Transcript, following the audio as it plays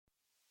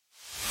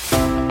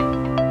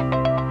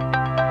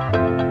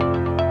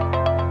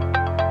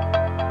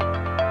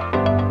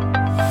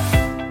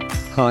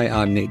Hi,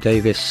 I'm Nick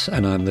Davis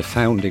and I'm the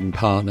founding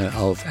partner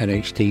of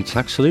NHD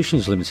Tax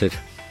Solutions Limited.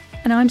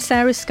 And I'm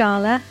Sarah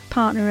Scala,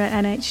 partner at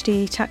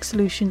NHD Tax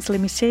Solutions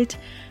Limited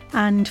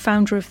and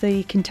founder of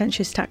the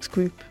Contentious Tax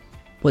Group.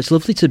 Well, it's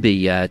lovely to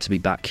be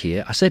back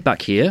here. I say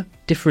back here,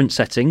 different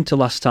setting to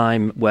last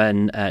time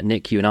when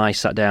Nick, you and I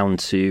sat down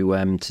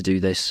to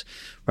do this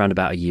around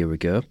about a year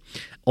ago.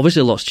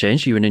 Obviously, a lot's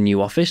changed. You're in a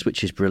new office,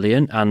 which is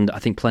brilliant, and I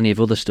think plenty of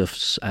other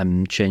stuff's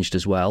changed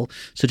as well.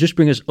 So just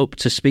bring us up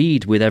to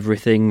speed with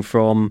everything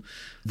from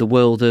the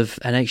world of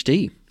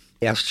NHD.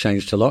 It has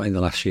changed a lot in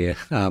the last year.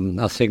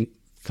 I think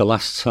the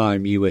last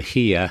time you were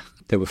here,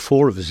 there were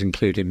 4 of us,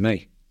 including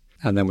me.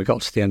 And then we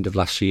got to the end of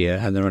last year,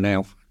 and there are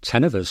now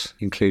 10 of us,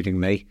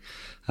 including me.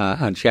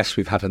 And yes,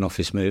 we've had an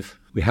office move.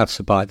 We had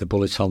to bite the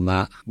bullet on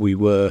that. We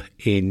were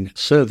in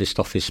serviced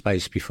office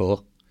space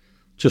before,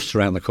 just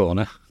around the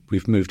corner.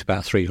 We've moved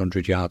about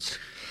 300 yards.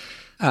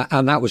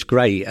 And that was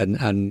great.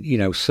 And you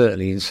know,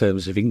 certainly in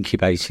terms of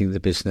incubating the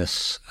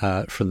business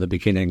from the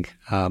beginning,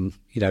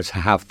 you know, to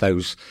have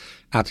those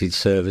added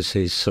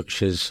services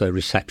such as a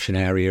reception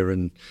area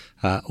and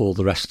all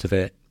the rest of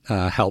it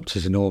helped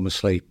us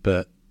enormously.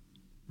 But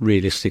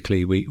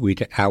realistically,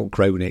 we'd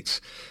outgrown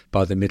it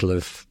by the middle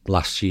of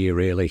last year,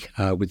 really,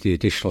 with the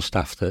additional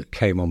staff that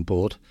came on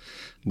board.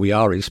 We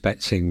are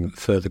expecting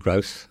further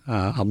growth.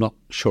 I'm not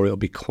sure it'll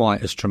be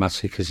quite as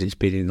dramatic as it's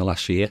been in the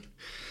last year,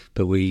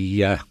 but we've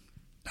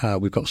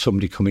got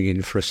somebody coming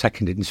in for a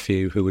second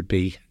interview who would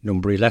be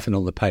number 11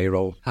 on the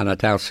payroll, and I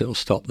doubt it'll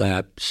stop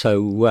there. So,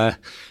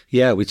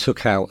 we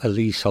took out a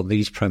lease on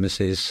these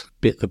premises,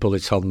 bit the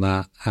bullet on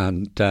that,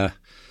 and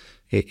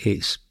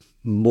it's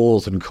more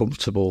than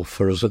comfortable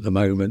for us at the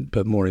moment,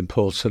 but more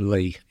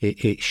importantly,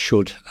 it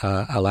should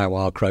allow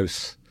our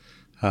growth,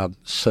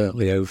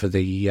 certainly over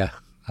the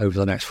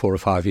next 4 or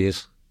 5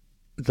 years.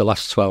 The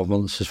last 12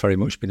 months has very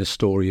much been a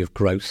story of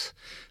growth,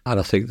 and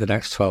I think the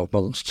next 12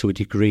 months, to a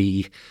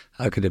degree,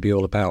 are going to be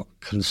all about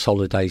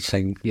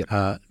consolidating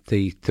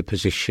the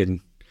position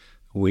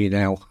we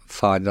now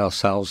find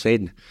ourselves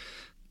in.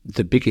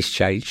 The biggest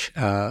change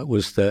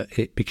was that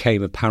it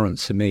became apparent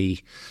to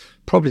me,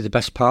 probably the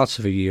best part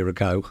of a year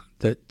ago,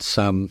 that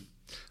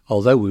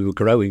although we were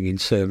growing in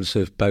terms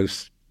of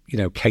both, you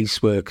know,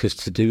 caseworkers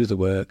to do the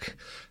work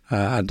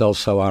and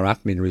also our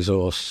admin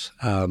resource,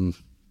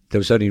 there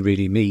was only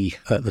really me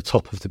at the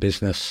top of the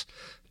business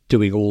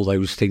doing all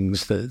those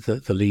things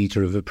that the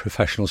leader of a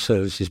professional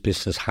services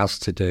business has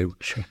to do.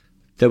 Sure.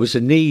 There was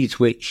a need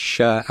which,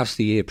 as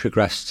the year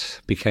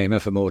progressed, became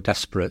ever more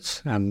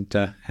desperate, and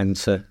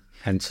enter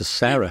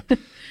Sarah,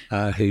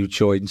 who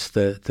joined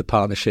the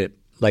partnership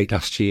late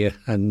last year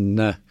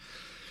and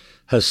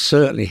has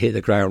certainly hit the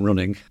ground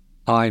running.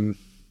 I'm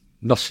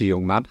not a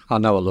young man. I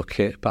know I look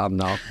it, but I'm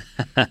not.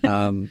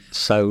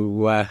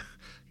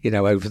 You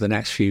know, over the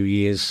next few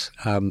years,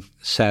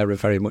 Sarah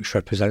very much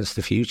represents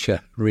the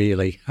future,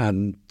 really,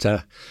 and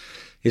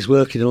is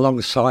working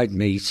alongside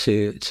me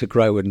to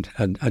grow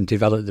and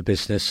develop the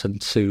business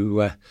and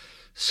to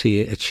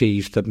see it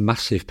achieve the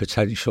massive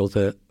potential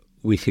that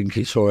we think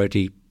it's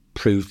already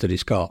proved that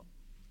it's got.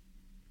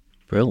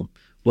 Brilliant.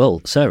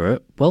 Well, Sarah,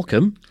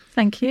 welcome.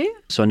 Thank you.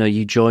 So I know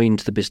you joined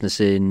the business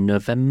in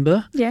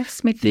November.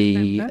 Yes,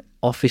 mid-November. The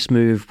office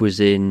move was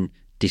in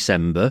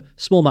December.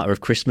 Small matter of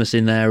Christmas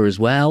in there as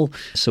well.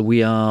 So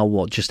we are,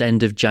 just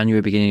end of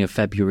January, beginning of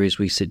February as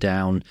we sit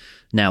down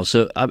now.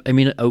 So, I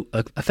mean,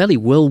 a fairly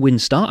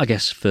whirlwind start, I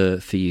guess,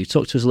 for you.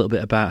 Talk to us a little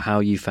bit about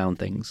how you found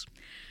things.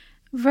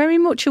 Very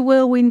much a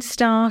whirlwind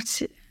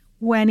start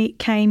when it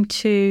came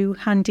to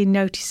handing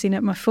notice in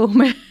at my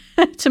former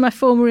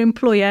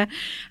employer,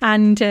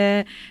 and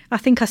I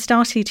think I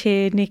started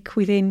here, Nick,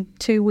 within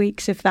 2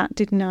 weeks of that,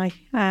 didn't I?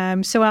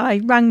 So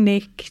I rang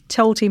Nick,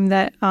 told him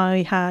that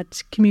I had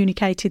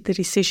communicated the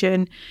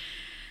decision,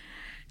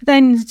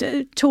 then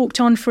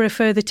talked on for a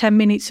further 10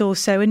 minutes or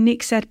so, and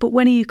Nick said, "But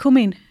when are you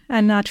coming?"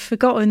 And I'd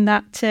forgotten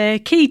that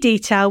key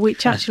detail,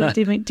 which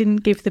actually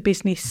didn't give the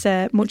business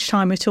much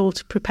time at all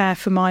to prepare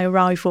for my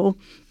arrival.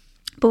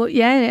 But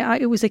yeah,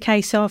 it was a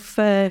case of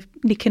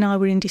Nick and I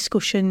were in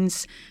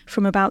discussions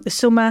from about the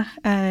summer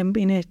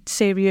in a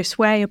serious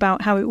way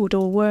about how it would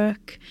all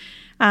work.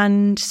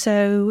 And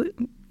so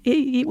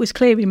it was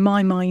clear in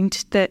my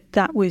mind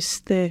that was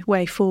the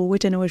way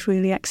forward, and I was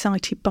really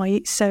excited by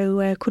it.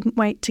 So I couldn't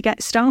wait to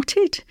get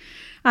started.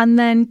 And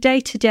then day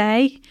to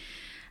day,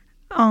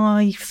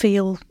 I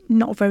feel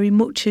not very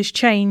much has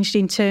changed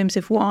in terms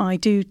of what I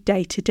do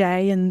day to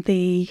day and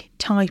the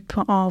type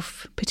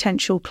of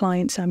potential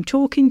clients I'm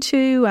talking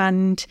to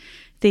and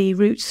the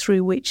routes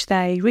through which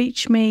they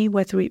reach me,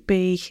 whether it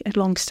be a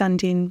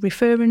long-standing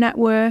referrer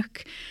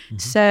network. Mm-hmm.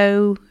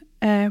 So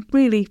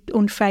really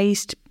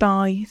unfazed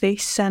by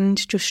this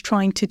and just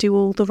trying to do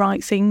all the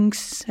right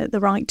things at the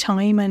right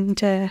time, and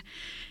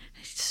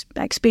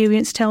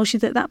experience tells you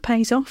that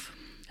pays off.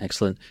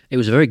 Excellent. It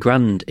was a very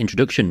grand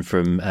introduction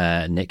from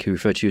Nick, who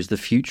referred to you as the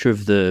future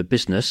of the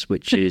business,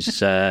 which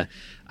is, I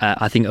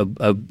think,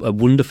 a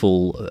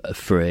wonderful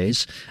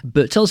phrase.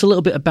 But tell us a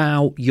little bit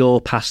about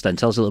your past then.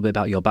 Tell us a little bit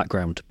about your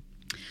background.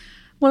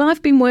 Well,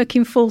 I've been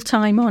working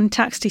full-time on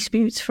tax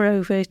disputes for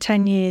over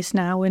 10 years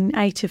now, and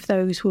 8 of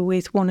those were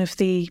with one of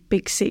the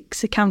big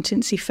 6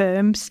 accountancy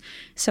firms.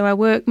 So I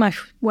worked my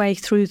way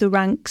through the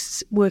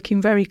ranks,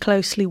 working very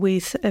closely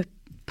with a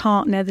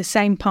partner, the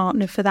same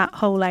partner for that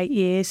whole 8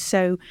 years.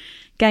 So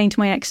gained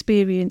my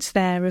experience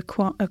there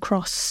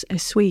across a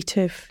suite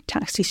of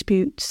tax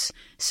disputes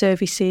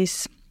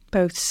services,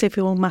 both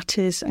civil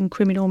matters and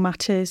criminal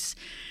matters.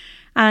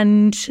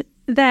 And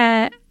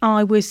there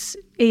I was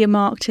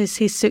earmarked as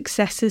his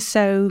successor,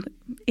 so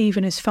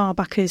even as far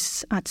back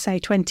as, I'd say,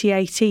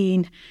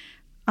 2018,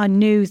 I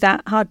knew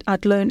that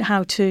I'd learned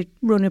how to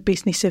run a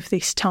business of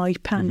this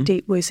type, and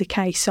it was a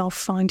case of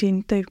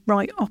finding the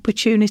right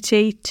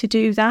opportunity to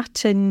do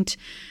that, and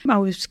I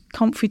was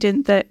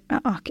confident that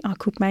I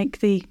could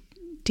make the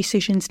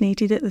decisions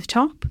needed at the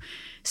top.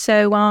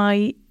 So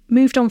I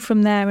moved on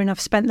from there, and I've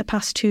spent the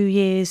past 2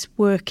 years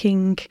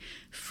working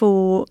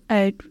for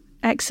a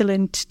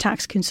excellent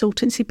tax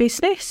consultancy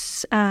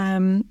business,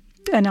 and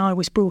I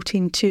was brought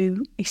in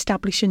to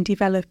establish and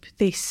develop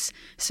this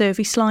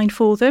service line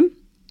for them.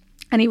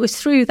 And it was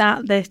through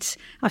that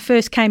I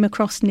first came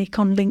across Nick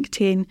on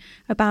LinkedIn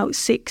about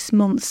 6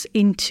 months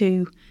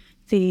into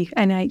the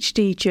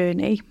NHD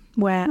journey,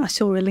 where I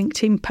saw a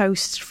LinkedIn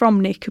post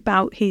from Nick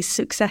about his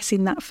success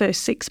in that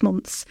first 6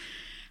 months.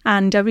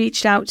 And I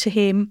reached out to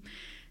him,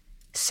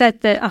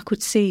 said that I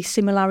could see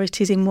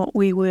similarities in what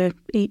we were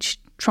each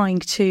trying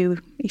to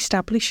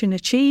establish and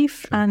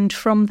achieve. And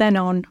from then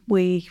on,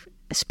 we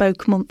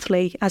spoke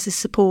monthly as a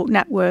support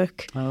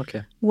network,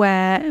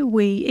 where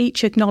we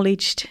each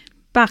acknowledged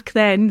back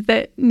then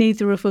that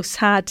neither of us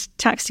had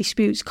tax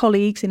disputes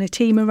colleagues in a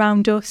team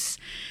around us.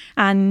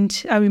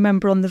 And I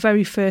remember on the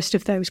very first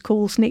of those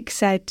calls, Nick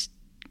said,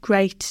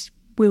 "Great,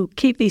 we'll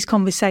keep these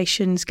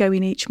conversations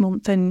going each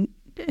month, and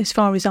as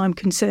far as I'm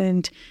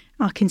concerned,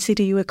 I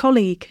consider you a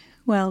colleague."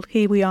 Well,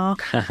 here we are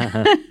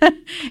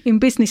in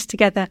business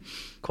together.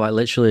 Quite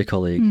literally a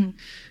colleague.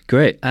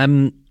 Great.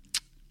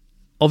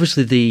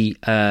 Obviously,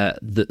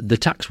 the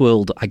tax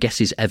world, I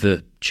guess, is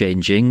ever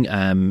changing.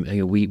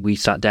 We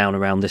sat down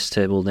around this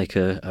table, Nick,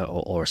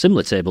 or a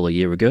similar table a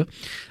year ago,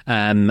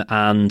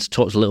 and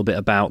talked a little bit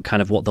about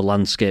kind of what the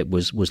landscape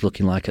was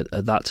looking like at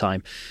that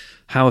time.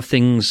 How have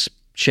things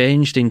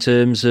changed in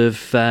terms of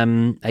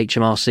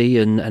HMRC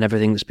and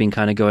everything that's been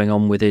kind of going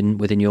on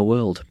within your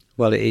world?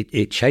 Well,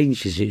 it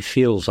changes. It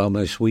feels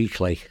almost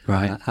weekly,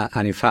 right?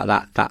 And in fact,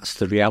 that's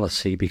the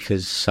reality,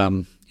 because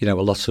a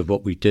lot of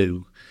what we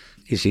do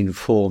is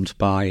informed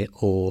by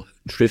or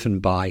driven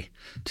by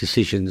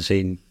decisions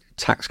in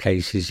tax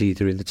cases,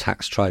 either in the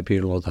tax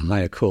tribunal or the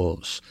higher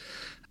courts.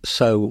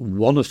 So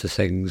one of the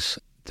things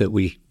that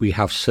we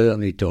have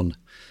certainly done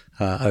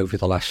over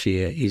the last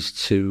year is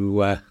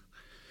to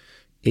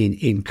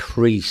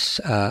increase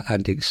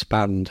and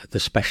expand the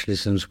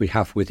specialisms we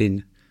have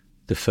within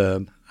the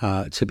firm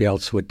to be able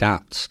to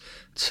adapt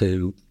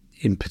to,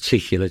 in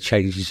particular,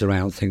 changes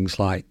around things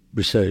like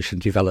research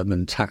and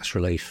development, tax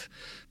relief.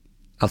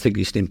 I think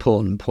it's an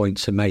important point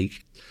to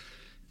make.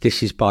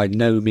 This is by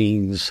no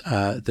means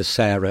the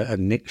Sarah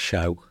and Nick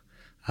show.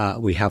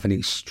 We have an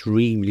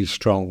extremely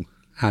strong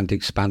and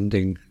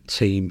expanding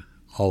team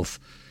of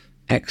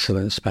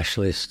excellent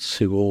specialists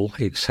who all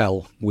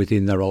excel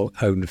within their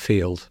own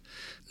field.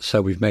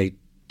 So we've made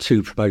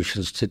 2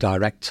 promotions to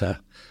director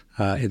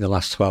in the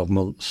last 12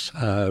 months.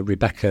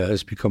 Rebecca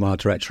has become our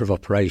Director of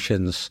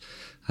Operations,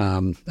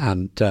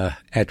 and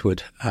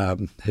Edward,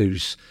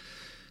 who's,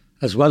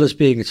 as well as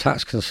being a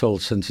tax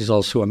consultant, is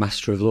also a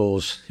Master of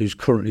Laws, who's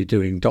currently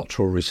doing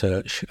doctoral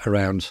research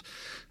around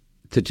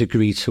the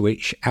degree to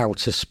which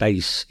outer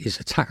space is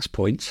a tax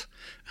point.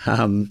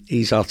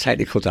 He's our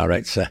technical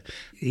director.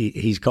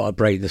 He's got a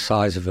brain the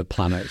size of a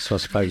planet, so I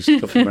suppose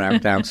stuffing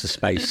around down to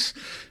space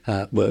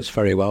works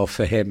very well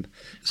for him.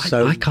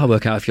 So I can't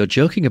work out if you're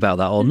joking about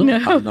that or not. No.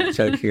 I'm not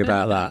joking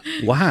about that.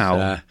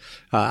 Wow.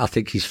 I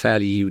think he's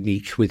fairly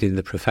unique within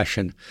the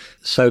profession.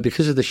 So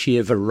because of the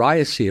sheer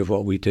variety of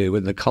what we do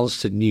and the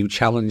constant new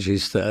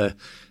challenges that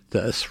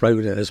are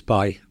thrown at us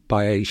by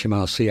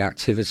HMRC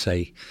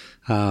activity,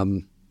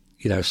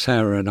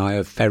 Sarah and I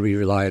are very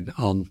reliant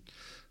on,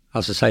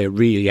 as I say, a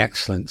really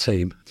excellent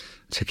team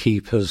to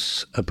keep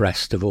us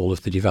abreast of all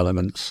of the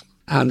developments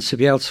and to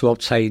be able to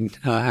obtain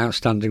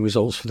outstanding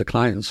results for the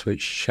clients,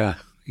 which,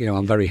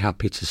 I'm very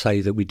happy to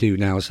say that we do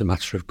now as a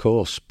matter of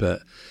course.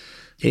 But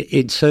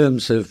in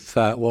terms of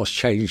what's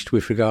changed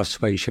with regards to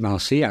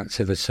HMRC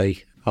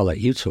activity, I'll let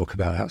you talk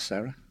about that,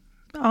 Sarah.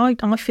 I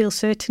feel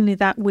certainly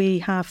that we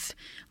have,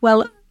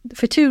 well,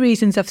 for 2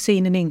 reasons I've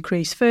seen an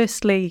increase.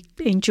 Firstly,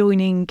 in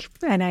joining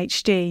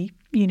NHD,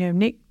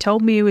 Nick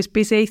told me he was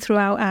busy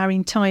throughout our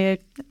entire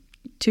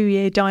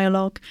 2-year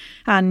dialogue,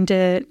 and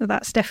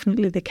that's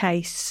definitely the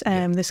case.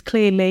 There's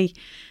clearly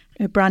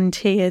a brand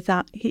here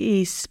that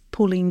is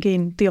pulling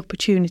in the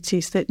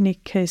opportunities that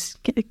Nick has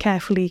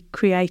carefully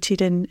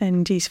created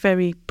and is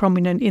very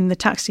prominent in the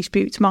tax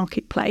disputes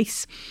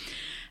marketplace.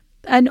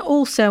 And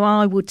also,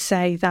 I would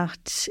say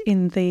that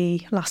in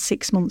the last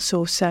 6 months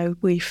or so,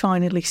 we're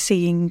finally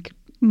seeing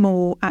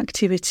more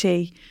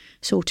activity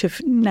sort of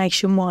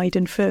nationwide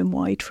and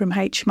firm-wide from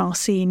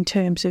HMRC in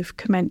terms of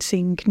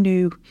commencing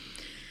new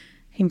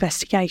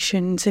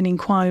investigations and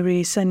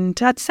inquiries.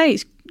 And I'd say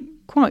it's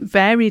quite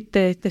varied,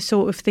 the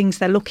sort of things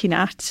they're looking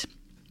at.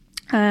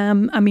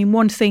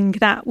 One thing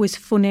that was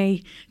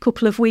funny a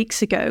couple of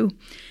weeks ago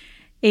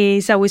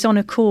is I was on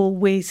a call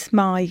with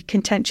my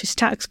contentious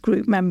tax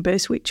group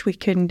members, which we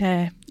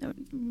can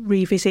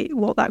revisit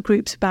what that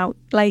group's about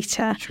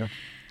later. Sure.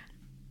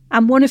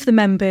 And one of the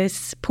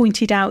members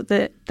pointed out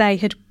that they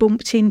had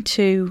bumped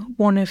into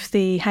one of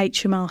the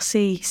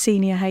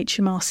senior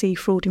HMRC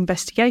Fraud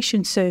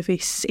Investigation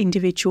Service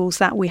individuals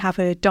that we have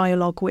a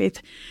dialogue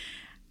with.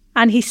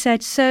 And he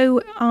said,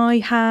 so I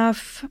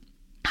have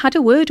had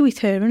a word with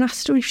her and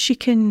asked her if she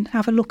can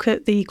have a look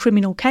at the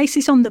criminal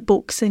cases on the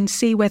books and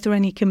see whether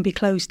any can be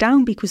closed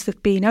down because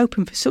they've been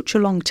open for such a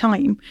long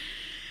time.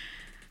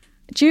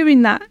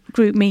 During that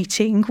group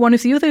meeting, one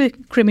of the other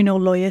criminal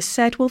lawyers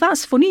said, well,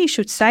 that's funny you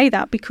should say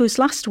that because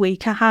last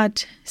week I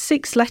had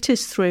 6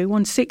 letters through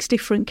on 6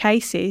 different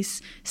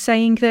cases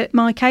saying that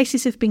my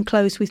cases have been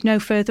closed with no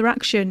further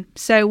action.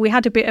 So we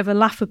had a bit of a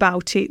laugh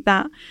about it,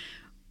 that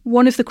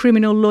one of the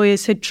criminal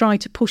lawyers had tried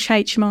to push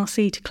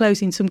HMRC to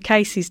closing some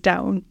cases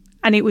down,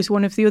 and it was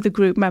one of the other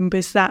group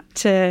members that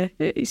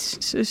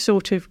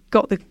sort of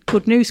got the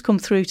good news come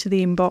through to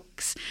the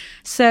inbox.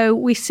 So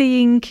we're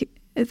seeing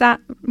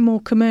that more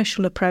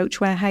commercial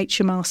approach where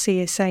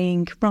HMRC is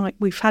saying, right,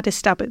 we've had a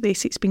stab at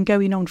this, it's been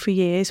going on for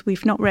years,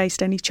 we've not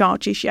raised any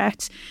charges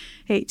yet,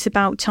 it's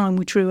about time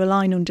we drew a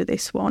line under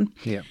this one.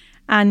 Yeah.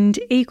 And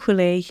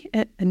equally,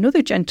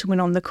 another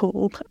gentleman on the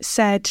call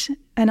said,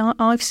 and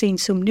I've seen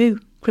some new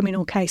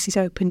criminal cases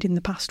opened in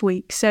the past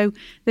week. So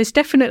there's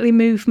definitely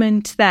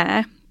movement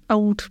there.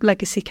 Old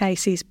legacy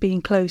cases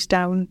being closed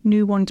down,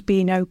 new ones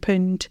being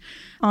opened.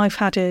 I've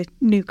had a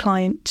new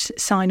client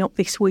sign up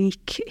this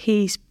week.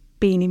 He's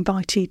been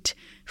invited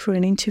for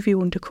an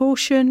interview under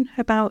caution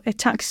about a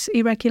tax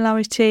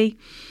irregularity.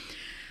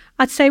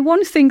 I'd say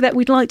one thing that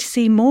we'd like to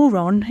see more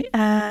on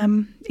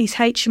is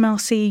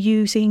HMRC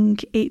using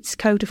its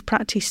Code of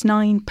Practice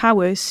 9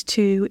 powers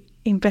to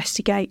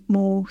investigate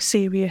more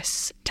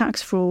serious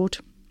tax fraud.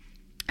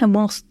 And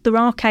whilst there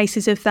are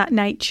cases of that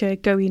nature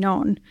going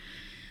on,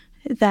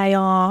 they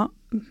are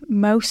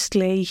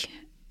mostly,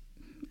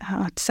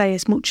 I'd say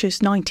as much as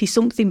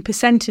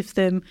 90-something% of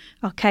them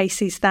are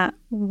cases that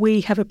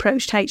we have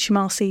approached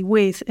HMRC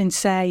with and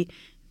say,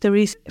 there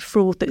is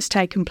fraud that's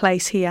taken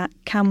place here.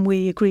 Can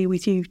we agree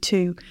with you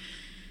to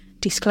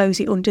disclose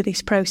it under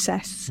this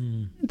process?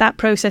 That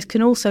process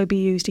can also be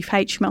used if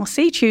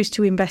HMRC choose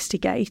to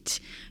investigate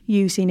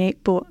using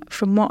it. But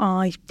from what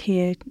I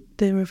hear,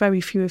 there are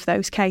very few of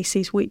those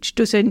cases, which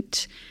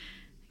doesn't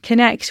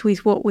connect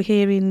with what we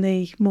hear in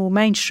the more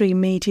mainstream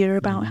media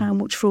about how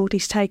much fraud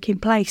is taking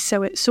place.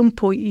 So at some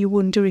point you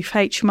wonder if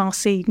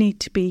HMRC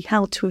need to be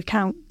held to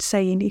account,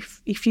 saying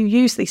if you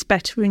use this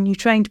better and you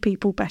trained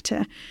people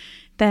better,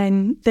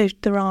 then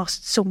there are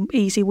some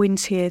easy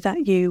wins here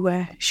that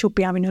you should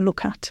be having a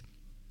look at.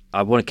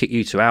 I want to kick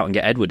you two out and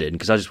get Edward in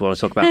because I just want to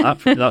talk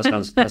about that.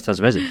 That sounds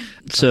amazing.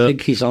 So I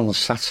think he's on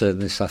Saturn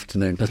this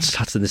afternoon. That's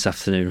Saturn this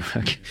afternoon.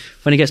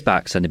 When he gets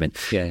back, send him in.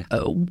 Yeah.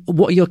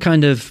 What are your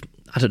kind of,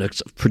 I don't know,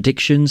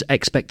 predictions,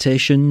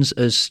 expectations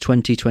as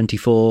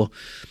 2024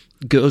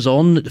 goes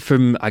on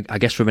from, I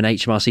guess, from an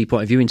HMRC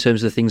point of view in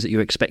terms of the things that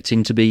you're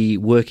expecting to be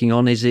working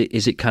on? Is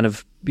it kind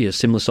of a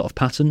similar sort of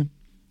pattern?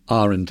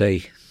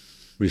 R&D,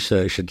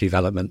 research and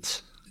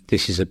development.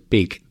 This is a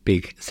big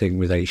thing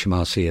with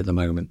HMRC at the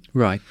moment.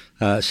 Right.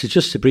 So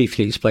just to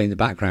briefly explain the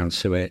background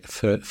to it,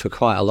 for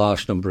quite a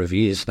large number of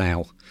years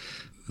now,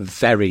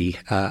 very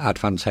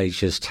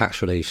advantageous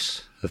tax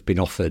reliefs have been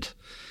offered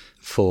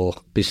for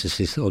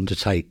businesses that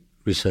undertake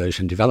research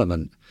and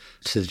development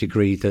to the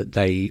degree that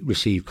they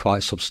receive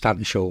quite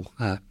substantial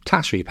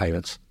tax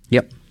repayments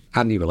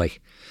annually.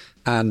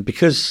 And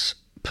because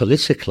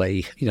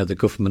politically, the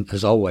government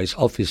has always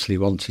obviously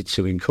wanted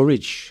to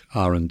encourage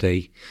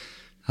R&D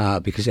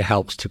because it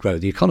helps to grow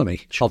the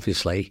economy.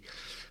 Obviously,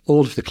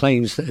 all of the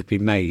claims that have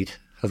been made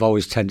have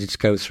always tended to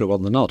go through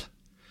on the nod.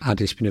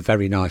 And it's been a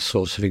very nice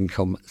source of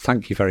income.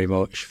 Thank you very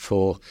much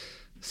for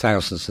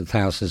thousands and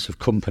thousands of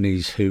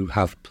companies who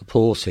have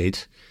purported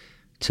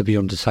to be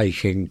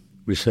undertaking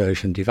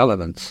research and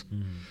development.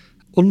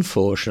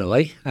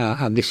 Unfortunately,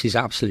 and this is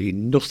absolutely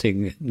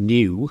nothing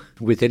new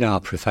within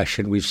our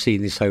profession, we've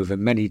seen this over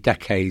many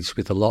decades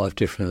with a lot of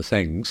different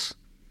things.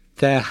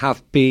 There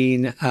have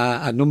been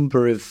a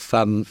number of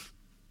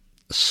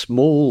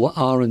small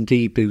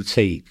R&D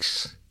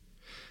boutiques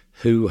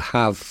who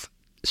have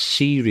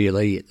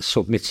serially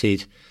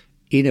submitted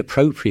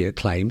inappropriate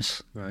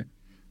claims, right,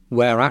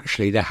 where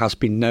actually there has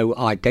been no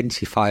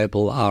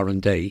identifiable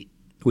R&D,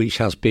 which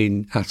has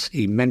been at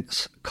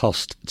immense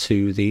cost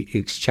to the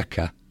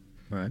Exchequer.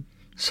 Right.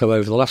 So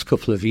over the last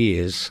couple of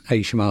years,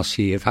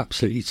 HMRC have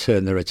absolutely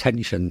turned their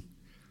attention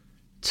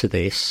to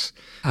this,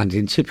 and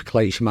in typical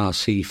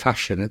HMRC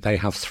fashion, they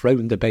have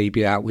thrown the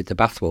baby out with the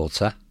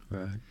bathwater.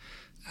 Right.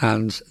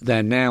 And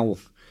they're now,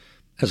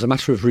 as a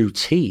matter of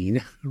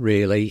routine,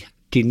 really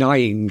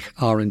denying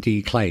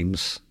R&D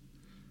claims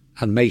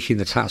and making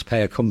the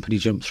taxpayer company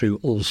jump through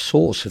all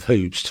sorts of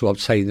hoops to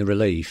obtain the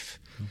relief.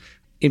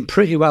 In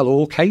pretty well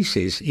all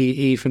cases,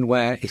 even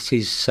where it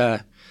is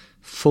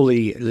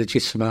fully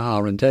legitimate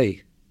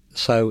R&D.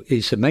 So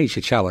it's a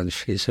major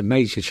challenge. It's a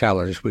major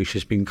challenge which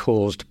has been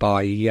caused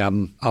by,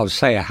 I would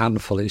say a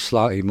handful, it's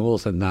slightly more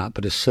than that,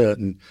 but a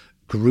certain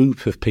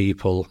group of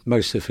people,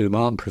 most of whom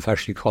aren't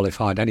professionally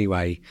qualified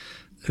anyway,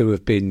 who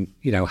have been,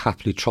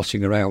 happily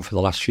trotting around for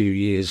the last few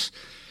years,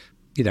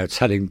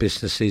 telling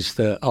businesses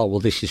that, oh, well,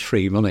 this is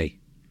free money.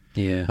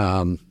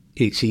 Yeah.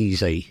 It's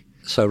easy.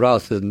 So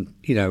rather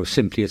than,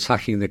 simply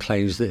attacking the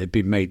claims that have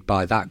been made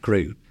by that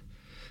group,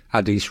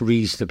 and it's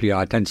reasonably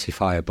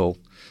identifiable,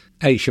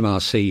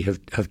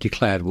 HMRC have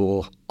declared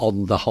war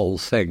on the whole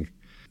thing,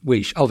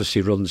 which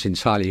obviously runs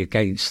entirely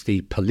against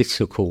the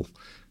political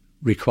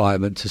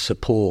requirement to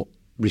support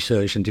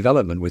research and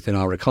development within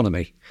our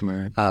economy.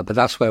 Right. But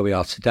that's where we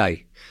are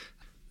today.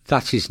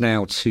 That is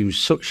now to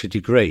such a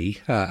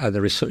degree, and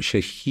there is such a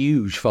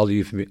huge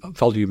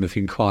volume of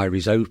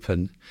inquiries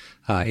open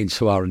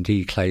into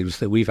R&D claims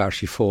that we've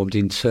actually formed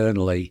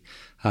internally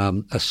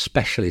a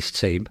specialist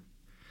team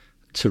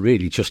to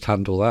really just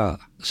handle that.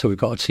 So we've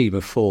got a team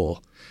of 4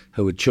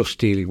 who are just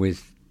dealing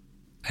with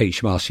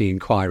HMRC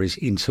inquiries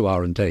into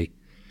R&D.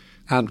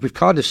 And we've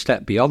kind of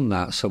stepped beyond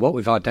that. So what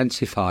we've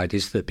identified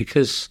is that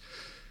because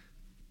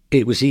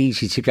it was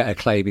easy to get a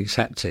claim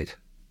accepted,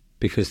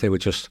 because they were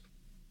just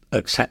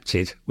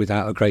accepted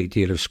without a great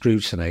deal of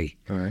scrutiny,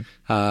 Right.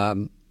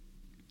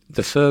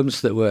 The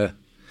firms that were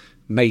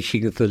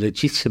making the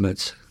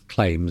legitimate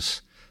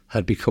claims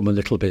had become a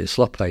little bit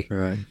sloppy.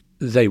 Right.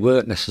 They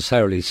weren't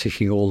necessarily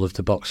ticking all of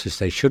the boxes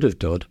they should have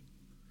done,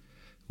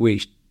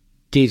 which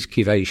did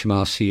give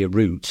HMRC a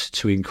route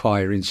to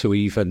inquire into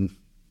even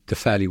the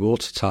fairly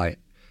watertight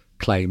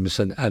claims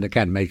and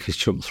again make us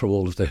jump through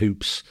all of the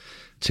hoops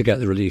to get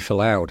the relief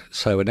allowed.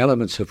 So an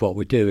element of what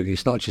we're doing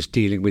is not just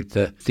dealing with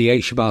the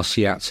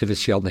HMRC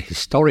activity on the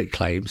historic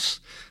claims,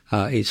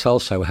 it's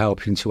also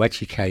helping to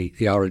educate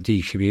the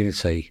R&D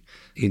community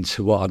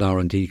into what an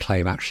R&D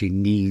claim actually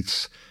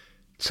needs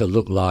to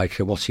look like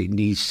and what it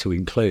needs to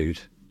include.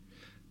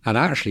 And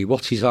actually,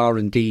 what is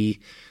R&D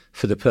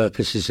for the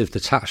purposes of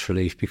the tax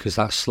relief, because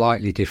that's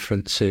slightly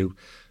different to,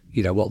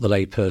 what the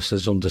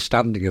layperson's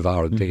understanding of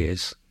R&D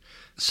is.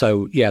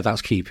 So, yeah,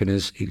 that's keeping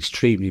us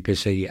extremely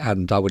busy,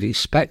 and I would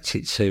expect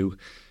it to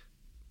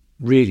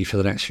really for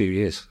the next few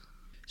years.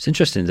 It's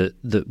interesting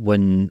that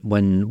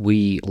when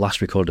we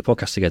last recorded a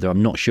podcast together,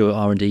 I'm not sure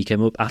R&D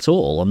came up at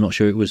all. I'm not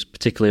sure it was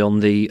particularly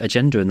on the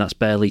agenda, and that's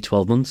barely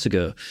 12 months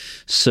ago.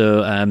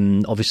 So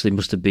obviously it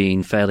must have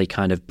been fairly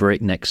kind of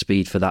breakneck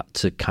speed for that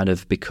to kind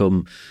of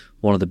become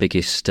one of the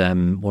biggest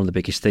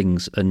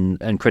things.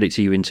 And credit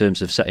to you in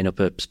terms of setting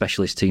up a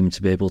specialist team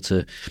to be able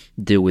to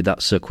deal with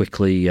that so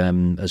quickly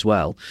as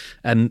well.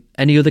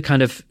 Any other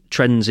kind of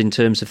trends in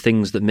terms of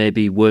things that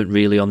maybe weren't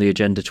really on the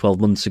agenda 12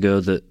 months ago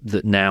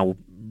that now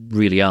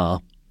really are?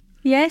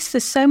 Yes,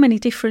 there's so many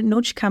different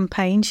nudge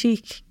campaigns. You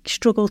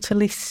struggle to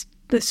list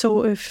the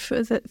sort of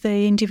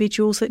the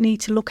individuals that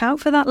need to look out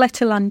for that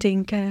letter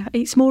landing.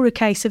 It's more a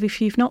case of if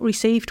you've not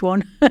received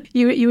one,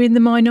 you're in the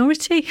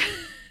minority.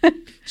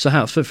 So,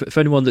 how for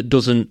anyone that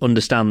doesn't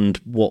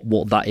understand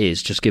what that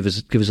is, just give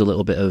us a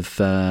little bit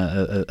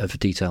of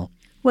detail.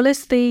 Well,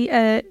 as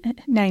the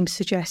name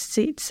suggests,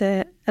 it's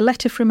a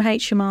letter from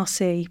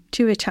HMRC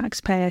to a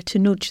taxpayer to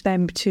nudge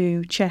them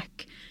to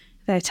check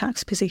their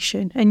tax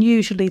position, and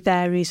usually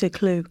there is a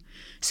clue.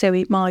 So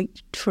it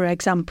might, for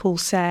example,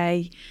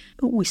 say,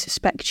 we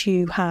suspect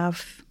you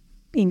have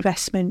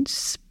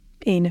investments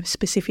in a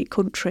specific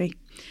country.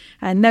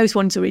 And those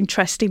ones are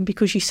interesting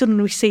because you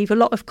suddenly receive a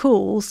lot of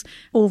calls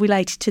all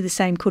related to the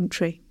same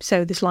country.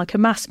 So there's like a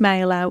mass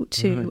mail out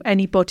to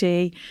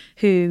anybody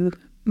who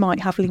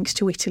might have links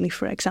to Italy,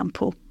 for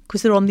example,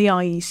 because they're on the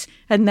eyes.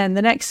 And then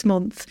the next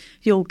month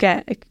you'll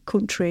get a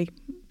country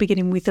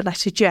beginning with the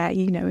letter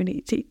J, and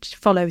it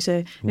follows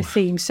a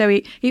theme. So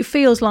it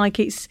feels like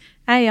it's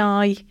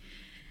AI,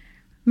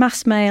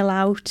 mass mail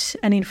out,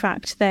 and in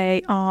fact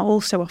they are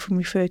also often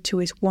referred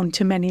to as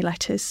one-to-many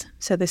letters.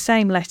 So the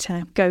same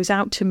letter goes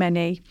out to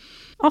many.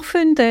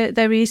 Often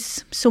there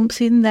is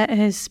something that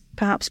has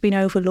perhaps been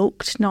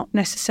overlooked, not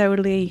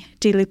necessarily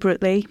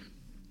deliberately.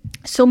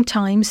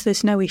 Sometimes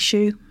there's no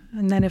issue,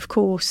 and then of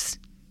course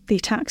the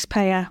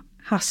taxpayer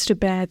has to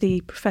bear the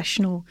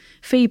professional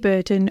fee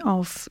burden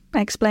of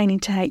explaining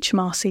to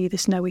HMRC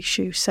there's no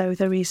issue. So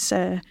there is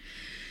some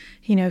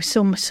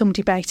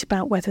debate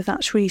about whether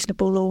that's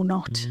reasonable or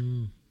not.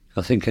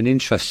 I think an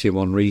interesting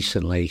one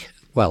recently,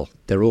 well,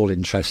 they're all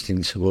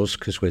interesting to us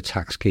because we're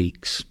tax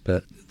geeks,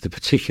 but the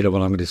particular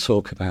one I'm going to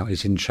talk about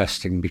is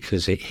interesting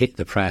because it hit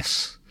the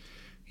press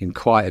in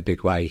quite a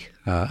big way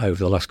over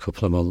the last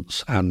couple of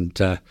months, and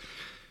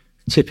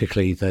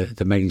typically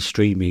the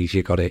mainstream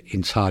media got it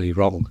entirely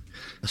wrong.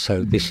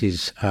 So this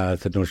is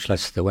the nudge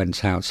letter that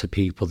went out to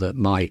people that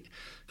might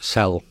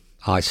sell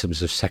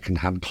items of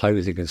second-hand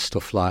clothing and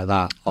stuff like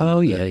that.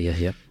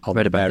 Yeah. On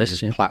Read about various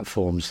this, yeah.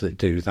 platforms that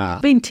do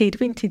that.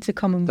 Vinted's a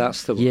common one.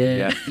 That's the one.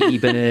 Yeah,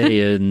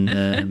 eBay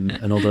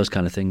and all those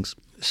kind of things.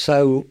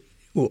 So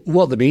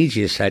what the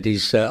media said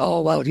is,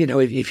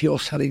 if you're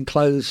selling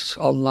clothes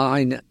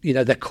online,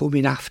 they're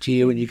coming after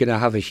you and you're going to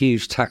have a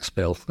huge tax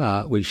bill,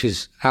 which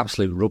is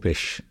absolute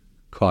rubbish,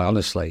 quite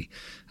honestly.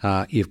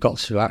 You've got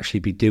to actually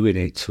be doing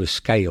it to a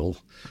scale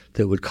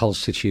that would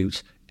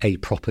constitute a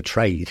proper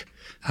trade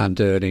and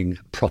earning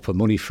proper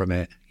money from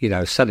it.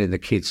 Selling the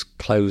kids'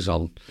 clothes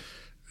on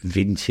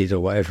Vinted or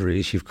whatever it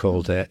is you've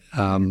called it,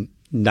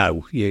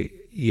 no,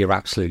 you're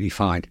absolutely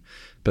fine.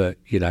 But,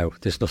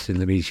 there's nothing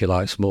the media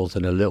likes more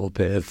than a little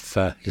bit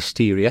of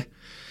hysteria.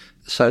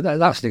 So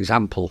that's an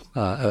example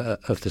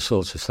of the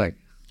sort of thing.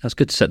 That's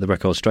good to set the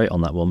record straight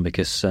on that one,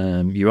 because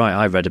you're right,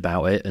 I read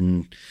about it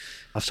and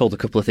I've sold a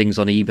couple of things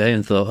on eBay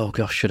and thought, oh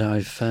gosh, should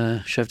I've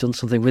done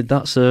something with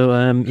that? So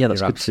that's You're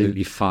good.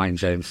 Absolutely fine,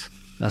 James.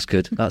 That's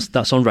good.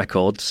 That's on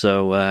record.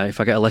 So if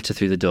I get a letter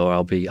through the door,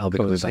 I'll be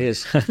coming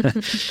back.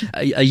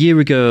 A year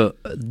ago,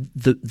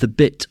 the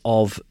bit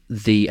of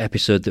the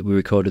episode that we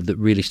recorded that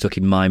really stuck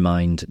in my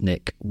mind,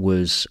 Nick,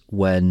 was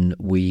when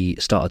we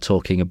started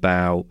talking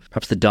about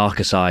perhaps the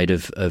darker side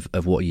of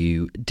what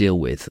you deal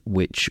with,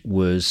 which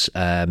was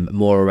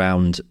more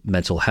around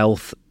mental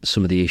health,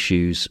 some of the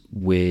issues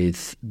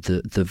with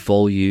the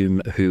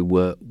volume who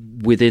were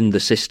within the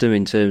system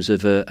in terms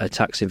of a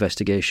tax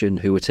investigation,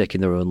 who were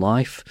taking their own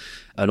life,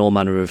 and all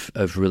manner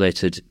of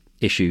related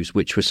issues,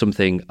 which was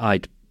something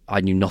I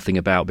knew nothing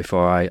about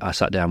before I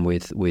sat down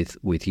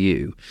with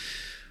you.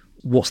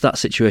 What's that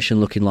situation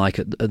looking like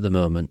at the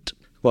moment?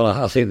 Well,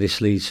 I think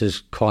this leads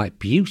us quite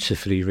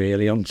beautifully,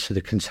 really, onto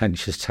the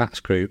contentious tax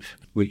group,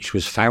 which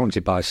was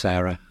founded by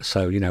Sarah.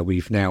 So,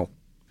 we've now,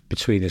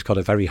 between us, got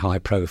a very high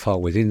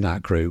profile within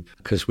that group,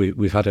 because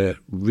we've had a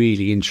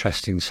really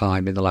interesting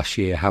time in the last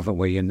year, haven't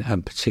we?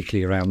 And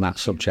particularly around that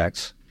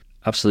subject.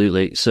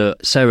 Absolutely. So,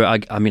 Sarah,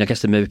 I mean, I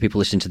guess there may be people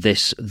listening to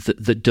this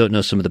that don't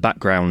know some of the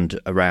background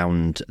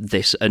around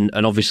this, and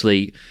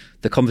obviously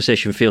the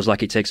conversation feels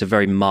like it takes a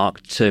very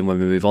marked turn when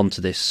we move on to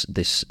this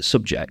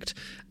subject.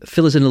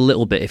 Fill us in a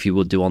little bit, if you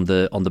would, do on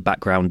the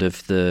background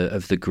of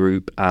the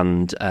group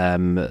and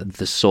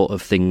the sort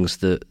of things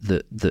that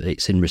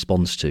it's in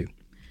response to.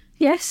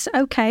 Yes,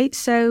 okay.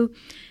 So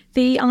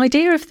the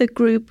idea of the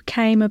group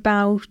came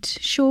about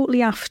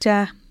shortly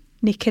after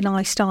Nick and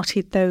I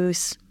started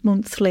those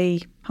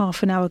monthly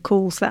half-an-hour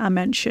calls that I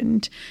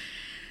mentioned.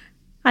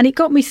 And it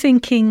got me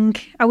thinking.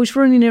 I was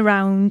running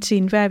around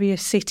in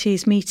various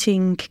cities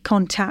meeting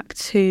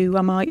contacts who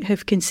I might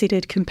have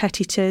considered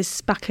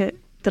competitors back at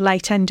the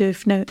late end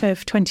of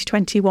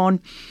 2021.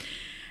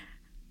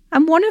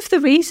 And one of the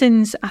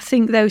reasons I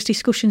think those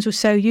discussions were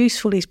so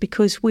useful is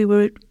because we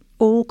were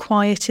all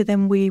quieter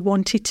than we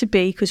wanted to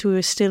be, because we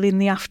were still in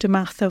the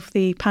aftermath of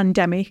the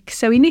pandemic.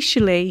 So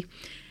initially,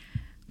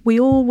 we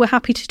all were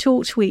happy to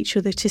talk to each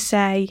other to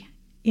say,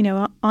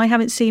 I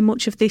haven't seen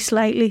much of this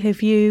lately.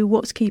 Have you?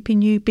 What's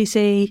keeping you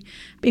busy?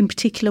 In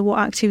particular, what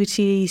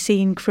activity are you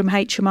seeing from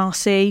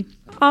HMRC?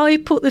 I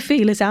put the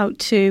feelers out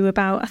to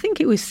about, I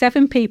think it was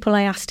 7 people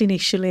I asked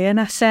initially.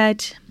 And I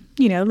said,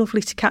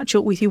 lovely to catch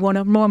up with you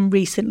one-on-one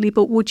recently,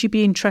 but would you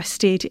be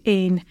interested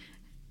in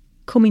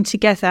coming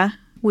together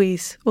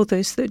with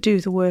others that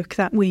do the work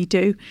that we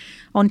do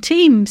on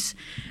Teams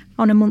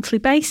on a monthly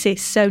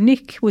basis? So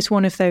Nick was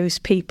one of those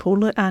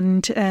people,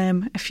 and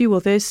a few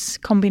others,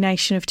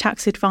 combination of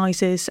tax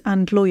advisors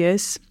and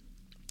lawyers.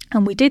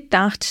 And we did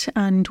that,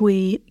 and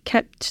we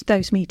kept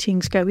those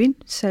meetings going.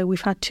 So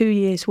we've had 2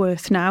 years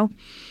worth now.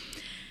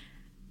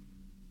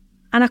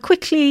 And I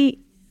quickly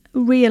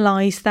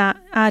realised that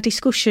our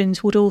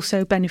discussions would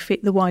also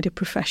benefit the wider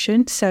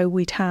profession. So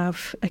we'd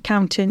have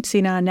accountants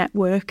in our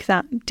network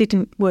that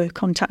didn't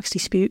work on tax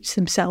disputes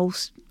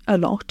themselves a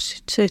lot,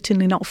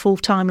 certainly not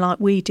full-time like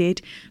we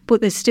did,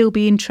 but they'd still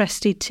be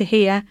interested to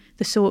hear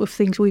the sort of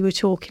things we were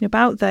talking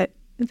about that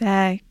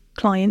their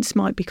clients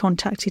might be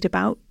contacted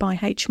about by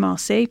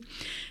HMRC.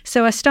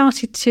 So I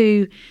started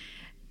to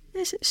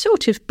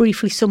sort of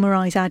briefly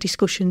summarise our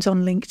discussions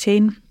on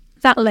LinkedIn.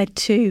 That led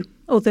to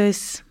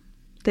others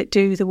that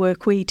do the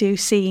work we do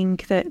seeing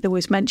that there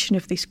was mention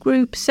of this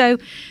group. So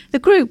the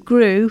group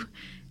grew,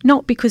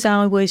 not because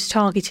I was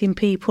targeting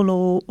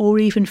people or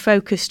even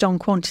focused on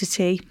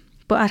quantity,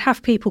 but I'd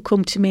have people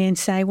come to me and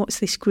say, what's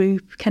this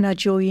group? Can I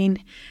join?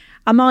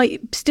 I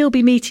might still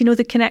be meeting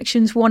other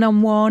connections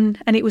one-on-one.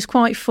 And it was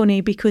quite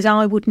funny because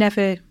I would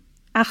never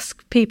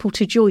ask people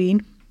to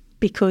join,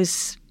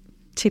 because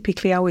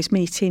typically I was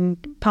meeting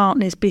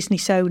partners,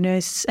 business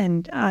owners,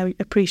 and I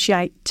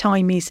appreciate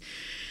time is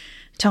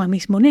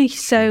money.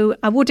 So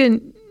I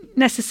wouldn't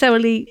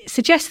necessarily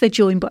suggest they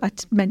join, but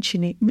I'd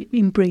mention it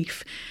in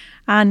brief.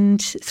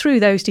 And through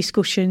those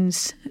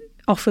discussions,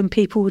 often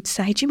people would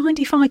say, do you mind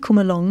if I come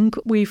along?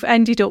 We've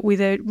ended up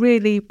with a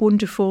really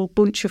wonderful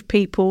bunch of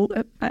people,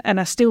 and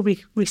I still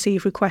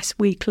receive requests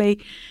weekly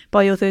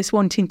by others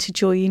wanting to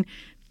join.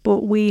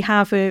 But we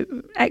have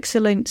an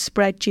excellent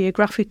spread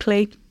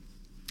geographically.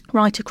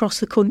 right across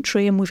the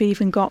country, and we've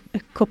even got a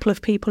couple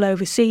of people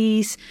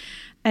overseas.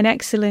 An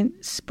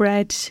excellent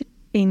spread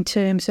in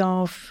terms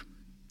of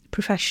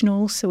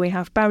professionals. So we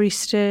have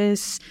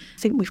barristers. I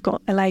think we've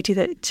got a lady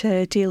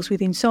that deals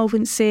with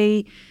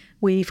insolvency.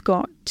 We've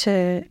got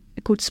a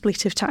good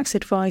split of tax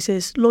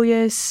advisors,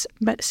 lawyers,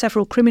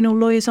 several criminal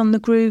lawyers on the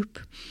group.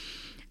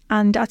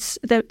 And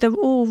they're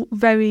all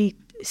very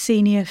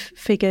senior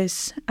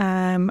figures,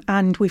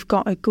 and we've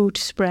got a good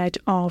spread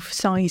of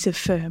size of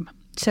firm.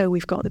 So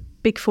we've got the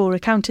big four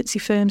accountancy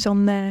firms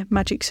on there,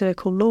 Magic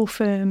Circle law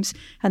firms,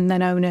 and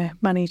then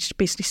owner-managed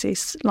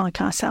businesses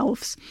like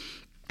ourselves.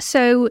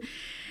 So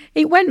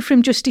it went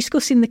from just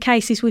discussing the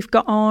cases we've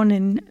got on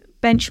and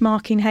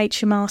benchmarking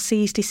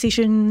HMRC's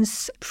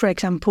decisions. For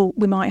example,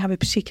 we might have a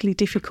particularly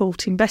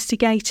difficult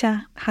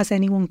investigator. Has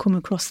anyone come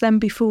across them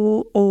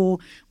before? Or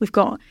we've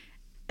got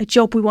a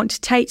job we want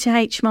to take to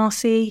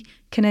HMRC.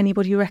 Can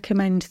anybody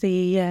recommend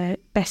the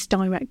best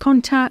direct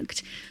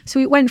contact? So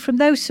it went from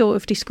those sort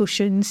of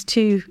discussions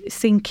to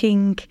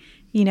thinking,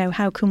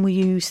 how can we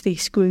use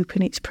this group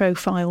and its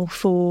profile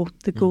for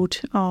the good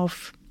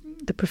of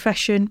the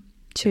profession,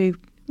 to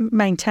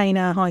maintain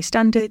our high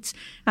standards,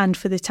 and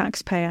for the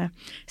taxpayer.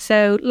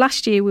 So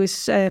last year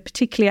was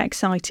particularly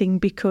exciting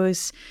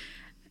because,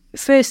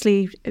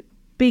 firstly, a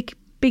big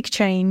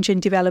change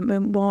and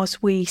development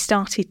was we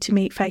started to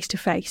meet face to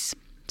face.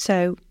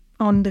 So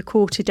on the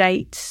quarter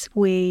dates,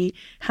 we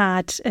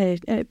had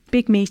a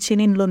big meeting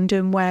in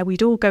London where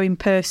we'd all go in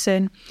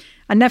person.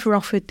 I never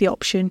offered the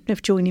option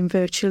of joining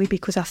virtually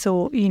because I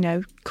thought,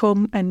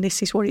 come and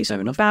this is what it's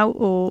all about,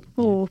 or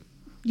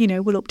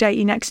we'll update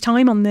you next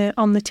time on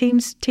the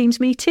Teams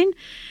meeting.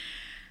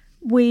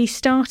 We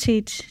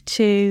started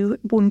to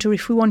wonder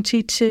if we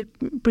wanted to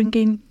bring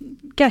in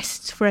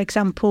guests. For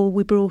example,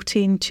 we brought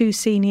in 2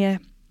 senior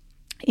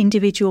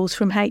individuals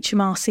from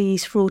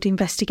HMRC's Fraud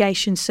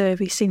Investigation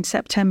Service in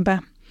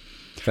September.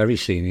 Very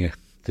senior,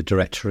 the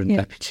director and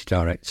deputy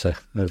director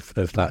of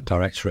that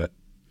directorate.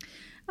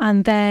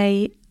 And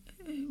they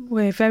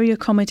were very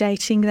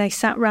accommodating. They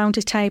sat round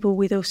a table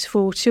with us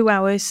for 2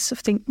 hours, I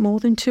think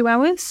more than 2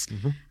 hours,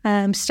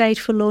 stayed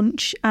for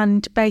lunch,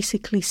 and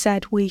basically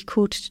said we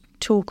could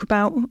talk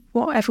about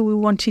whatever we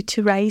wanted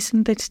to raise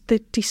and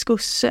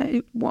discuss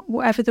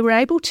whatever they were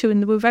able to.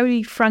 And they were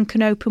very frank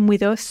and open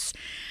with us,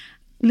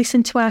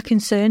 listened to our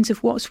concerns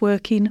of what's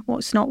working,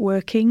 what's not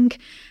working.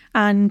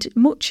 And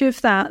much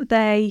of that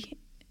they,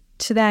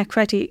 to their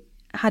credit,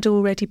 had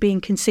already been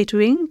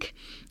considering,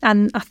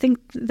 and I think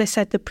they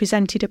said they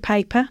presented a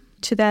paper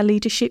to their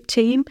leadership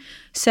team.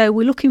 So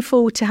we're looking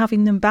forward to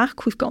having them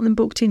back. We've got them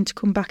booked in to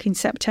come back in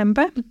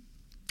September,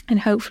 and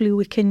hopefully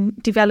we can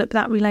develop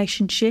that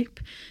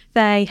relationship.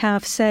 They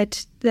have said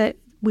that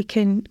we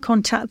can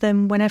contact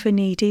them whenever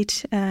needed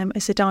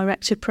as a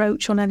direct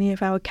approach on any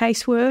of our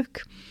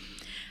casework.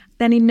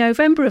 Then in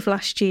November of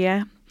last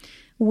year,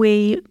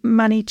 we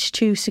managed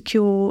to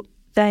secure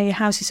the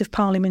Houses of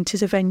Parliament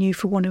as a venue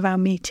for one of our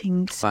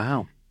meetings.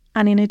 Wow.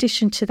 And in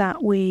addition to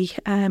that, we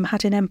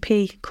had an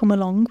MP come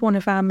along, one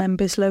of our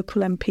members,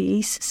 local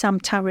MPs, Sam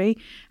Tarry,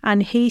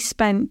 and he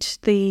spent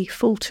the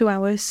full 2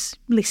 hours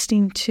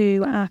listening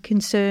to our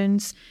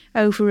concerns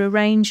over a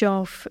range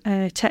of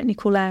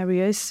technical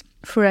areas.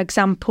 For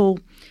example,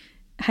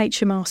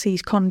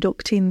 HMRC's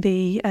conduct in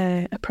the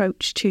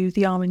approach to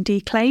the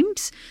R&D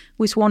claims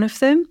was one of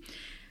them.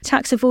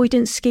 Tax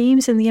avoidance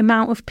schemes and the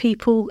amount of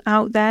people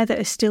out there that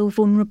are still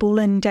vulnerable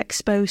and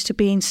exposed to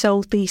being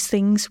sold these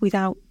things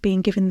without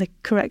being given the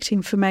correct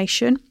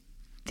information.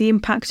 The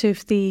impact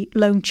of the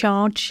loan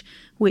charge,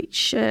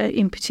 which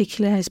in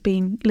particular has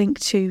been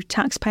linked to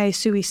taxpayer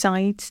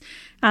suicides.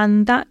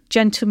 And that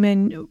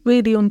gentleman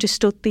really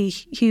understood the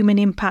human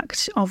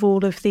impact of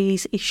all of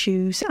these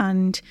issues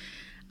and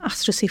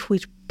asked us if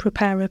we'd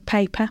prepare a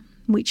paper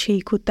which he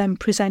could then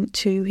present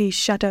to his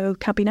shadow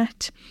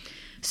cabinet.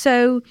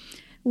 So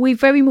we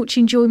very much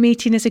enjoy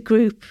meeting as a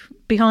group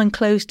behind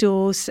closed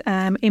doors,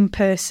 in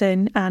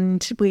person,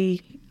 and we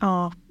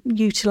are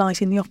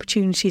utilising the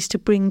opportunities to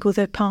bring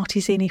other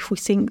parties in if we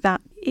think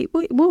that it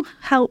will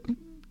help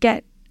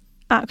get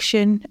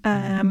action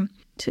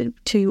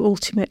to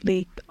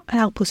ultimately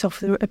help us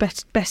offer a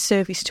best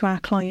service to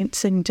our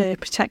clients and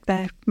protect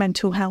their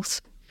mental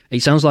health.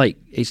 It sounds like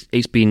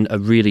it's been a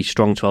really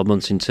strong 12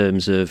 months in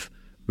terms of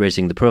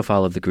raising the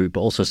profile of the group, but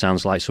also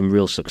sounds like some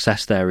real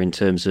success there in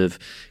terms of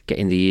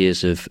getting the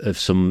ears of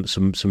some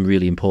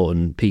really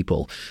important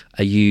people.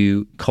 Are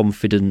you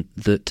confident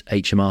that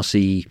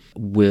HMRC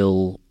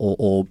will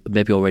or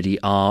maybe already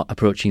are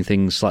approaching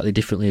things slightly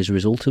differently as a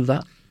result of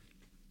that?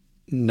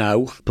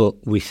 No, but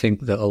we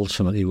think that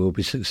ultimately we'll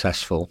be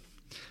successful.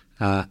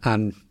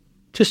 And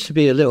just to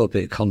be a little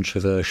bit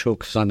controversial,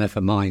 because I never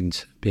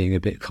mind being a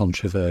bit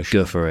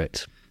controversial. Go for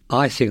it.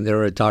 I think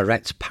there are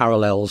direct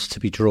parallels to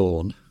be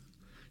drawn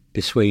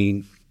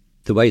between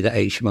the way that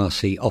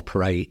HMRC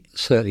operate,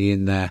 certainly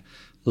in their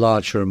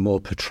larger and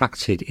more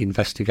protracted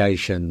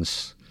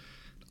investigations.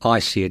 I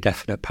see a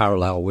definite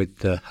parallel with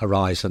the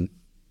Horizon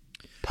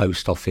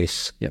Post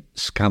Office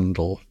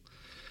scandal,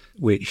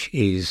 which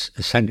is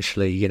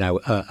essentially,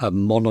 a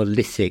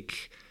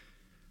monolithic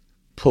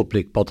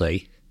public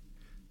body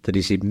that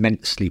is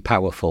immensely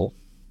powerful,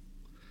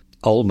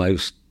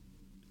 almost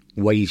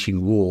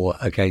waging war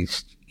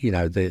against,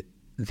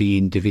 the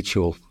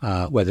individual,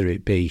 whether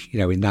it be,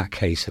 in that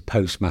case, a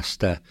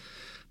postmaster,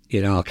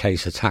 in our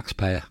case, a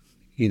taxpayer.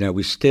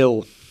 We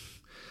still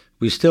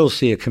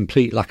see a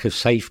complete lack of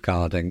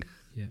safeguarding,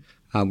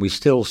 and we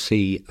still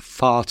see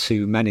far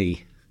too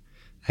many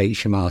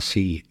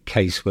HMRC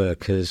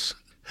caseworkers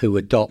who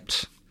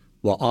adopt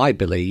what I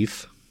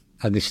believe,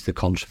 and this is the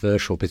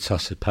controversial bit, I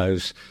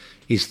suppose,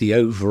 is the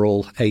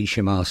overall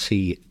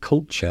HMRC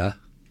culture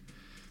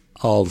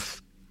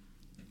of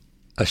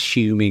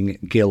assuming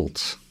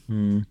guilt,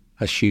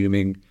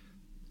 assuming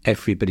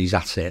everybody's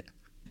at it.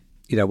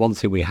 One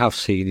thing we have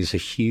seen is a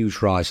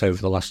huge rise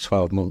over the last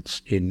 12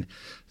 months in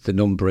the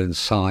number and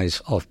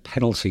size of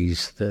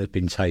penalties that have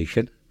been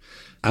taken.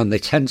 And they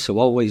tend to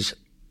always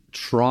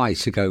try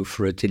to go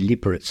for a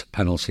deliberate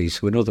penalty.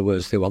 So in other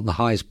words, they want the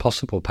highest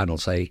possible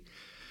penalty,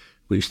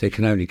 which they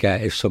can only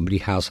get if somebody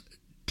has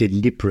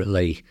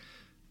deliberately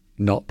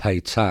not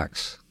paid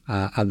tax.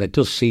 And there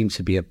does seem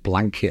to be a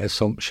blanket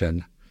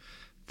assumption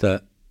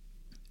that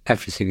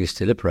everything is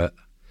deliberate.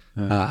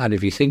 And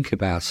if you think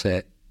about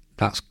it,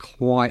 that's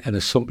quite an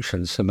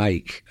assumption to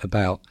make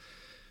about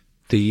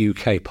the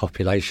UK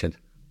population.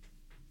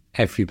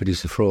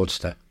 Everybody's a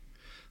fraudster.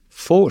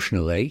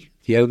 Fortunately,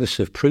 the onus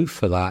of proof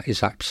for that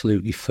is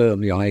absolutely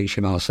firmly on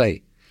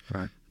HMRC.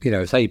 Right.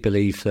 If they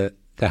believe that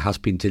there has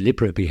been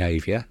deliberate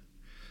behaviour,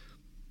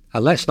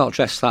 and let's not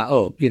dress that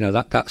up,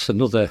 that's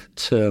another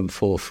term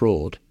for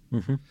fraud.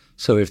 Mm-hmm.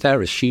 So if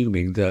they're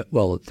assuming that,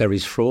 well, there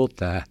is fraud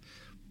there,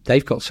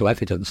 they've got to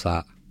evidence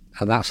that.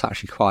 And that's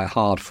actually quite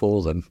hard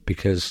for them,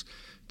 because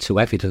to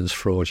evidence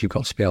fraud, you've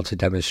got to be able to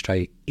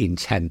demonstrate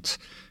intent.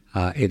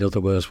 In other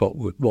words, what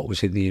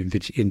was in the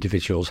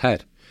individual's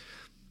head.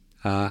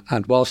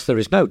 And whilst there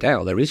is no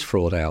doubt there is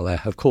fraud out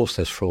there, of course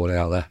there's fraud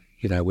out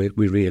there. We're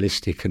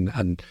realistic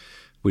and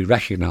we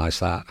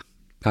recognise that.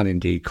 And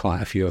indeed,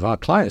 quite a few of our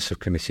clients have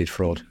committed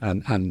fraud.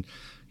 And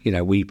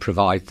we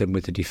provide them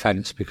with a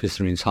defence because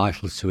they're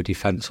entitled to a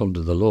defence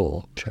under the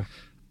law. Sure.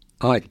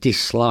 I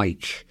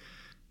dislike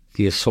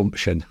the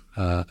assumption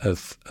of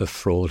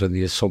fraud and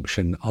the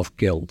assumption of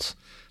guilt.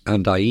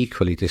 And I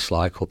equally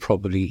dislike, or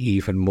probably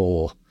even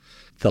more,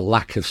 the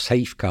lack of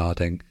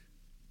safeguarding,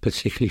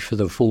 particularly for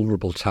the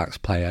vulnerable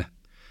taxpayer,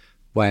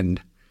 when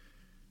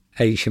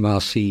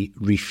HMRC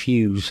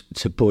refuse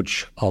to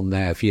budge on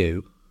their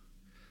view,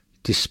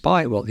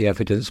 despite what the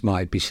evidence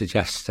might be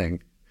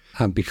suggesting,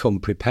 and become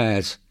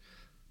prepared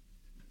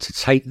to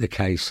take the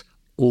case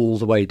all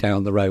the way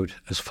down the road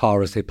as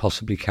far as they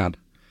possibly can,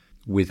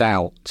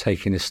 without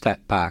taking a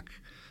step back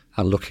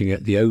and looking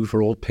at the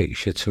overall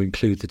picture to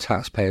include the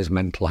taxpayer's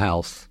mental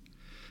health,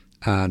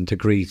 and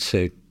agree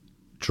to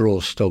draw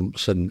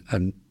stumps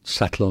and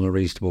settle on a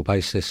reasonable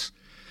basis.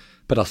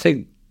 But I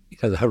think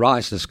the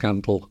Horizon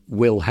scandal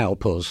will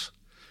help us,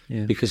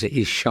 because it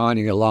is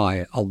shining a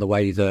light on the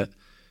way that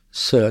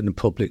certain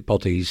public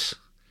bodies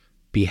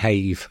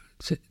behave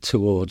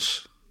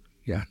towards,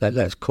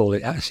 let's call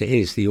it as it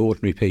is, the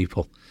ordinary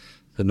people,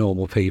 the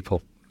normal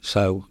people.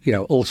 So,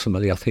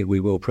 ultimately, I think we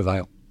will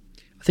prevail.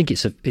 I think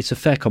it's a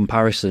fair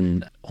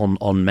comparison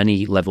on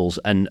many levels,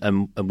 and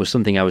was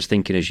something I was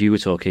thinking as you were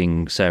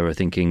talking, Sarah,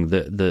 thinking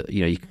that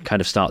you can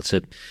kind of start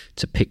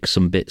to pick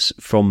some bits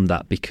from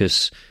that,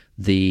 because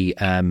the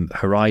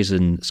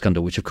Horizon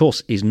scandal, which of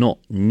course is not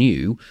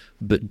new,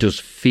 but does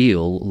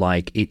feel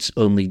like it's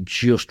only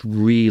just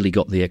really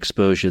got the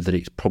exposure that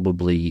it's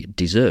probably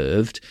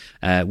deserved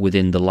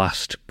within the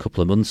last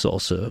couple of months or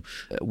so,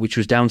 which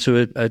was down to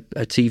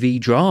a TV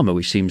drama,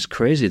 which seems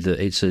crazy that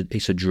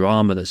it's a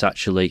drama that's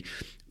actually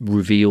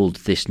revealed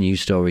this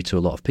news story to a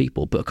lot of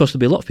people. But of course,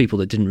 there'll be a lot of people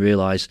that didn't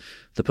realise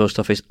the Post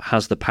Office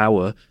has the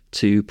power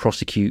to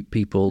prosecute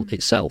people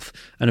itself.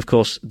 And of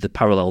course, the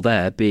parallel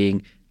there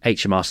being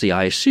HMRC,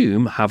 I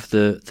assume, have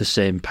the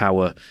same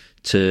power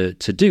to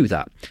do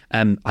that.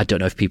 I don't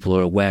know if people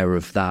are aware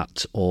of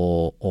that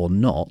or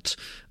not,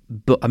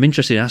 but I'm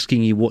interested in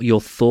asking you what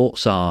your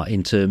thoughts are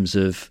in terms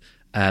of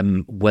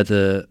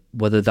whether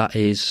that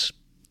is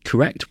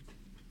correct.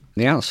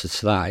 The answer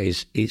to that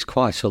is it's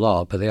quite a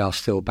lot, but they are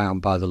still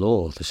bound by the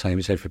law, the same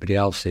as everybody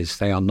else is.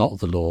 They are not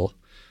the law.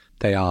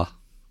 They are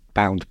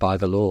bound by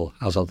the law,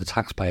 as are the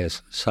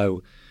taxpayers.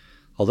 So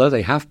although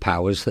they have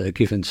powers that are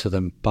given to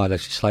them by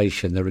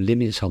legislation, there are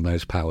limits on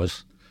those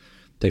powers.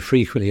 They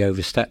frequently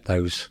overstep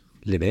those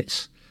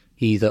limits,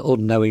 either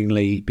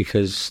unknowingly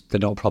because they're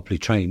not properly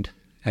trained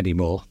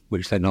anymore,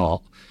 which they're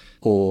not,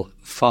 or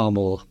far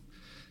more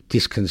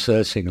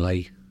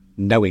disconcertingly,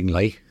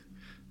 knowingly,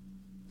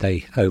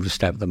 they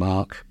overstep the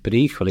mark. But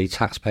equally,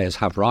 taxpayers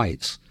have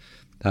rights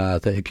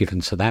that are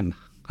given to them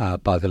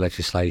by the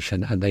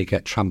legislation, and they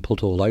get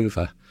trampled all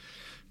over.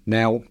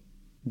 Now,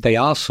 they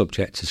are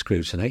subject to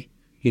scrutiny.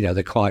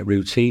 They're quite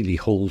routinely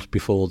hauled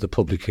before the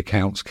Public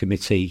Accounts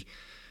Committee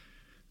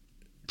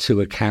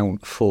to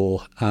account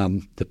for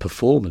the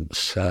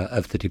performance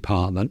of the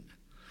department.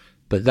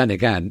 But then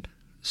again,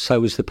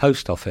 so is the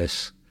post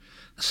office.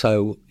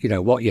 So,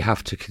 what you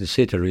have to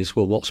consider is,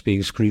 well, what's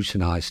being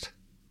scrutinised?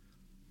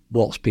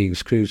 What's being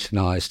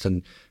scrutinised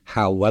and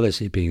how well is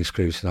it being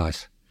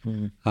scrutinised?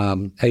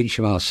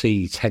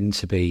 HMRC tend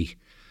to be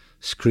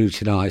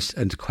scrutinised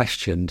and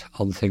questioned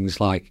on things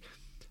like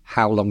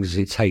how long does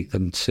it take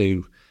them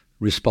to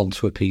respond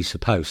to a piece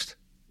of post?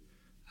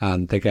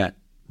 And they get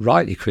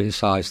rightly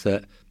criticised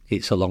that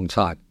it's a long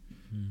time.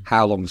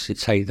 How long does it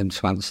take them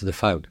to answer the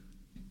phone?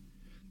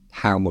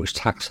 How much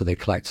tax are they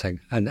collecting?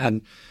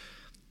 And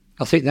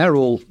I think they're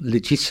all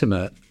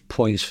legitimate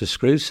points for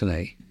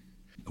scrutiny.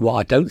 What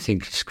I don't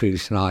think is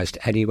scrutinised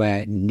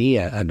anywhere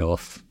near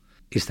enough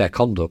is their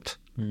conduct.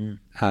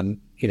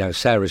 And,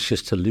 Sarah's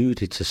just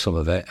alluded to some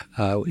of it.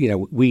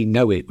 We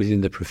know it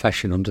within the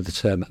profession under the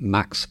term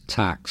max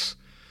tax.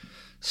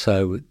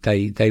 So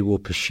they will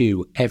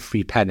pursue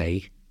every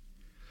penny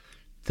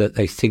that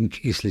they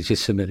think is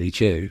legitimately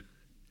due,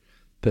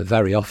 but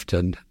very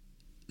often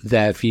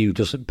their view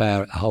doesn't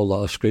bear a whole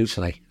lot of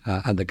scrutiny,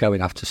 and they're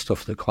going after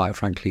stuff that, quite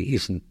frankly,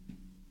 isn't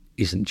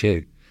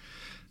due.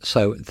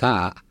 So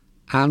that,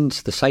 and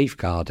the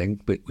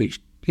safeguarding,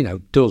 which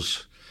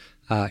does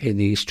in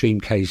the extreme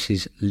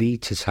cases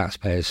lead to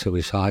taxpayer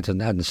suicide,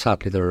 and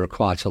sadly there are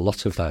quite a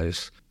lot of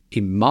those.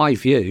 In my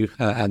view,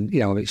 and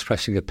I'm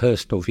expressing a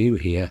personal view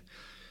here,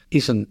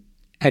 isn't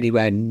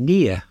anywhere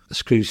near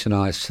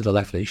scrutinised to the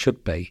level it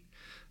should be.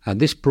 And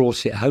this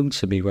brought it home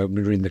to me when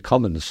we were in the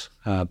Commons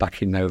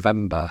back in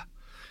November,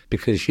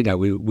 because,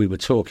 we were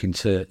talking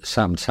to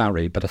Sam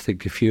Tarry, but I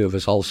think a few of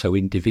us also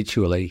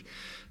individually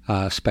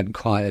spent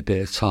quite a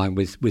bit of time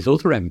with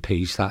other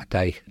MPs that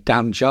day.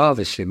 Dan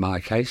Jarvis, in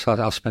my case,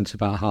 I spent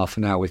about half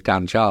an hour with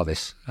Dan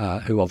Jarvis,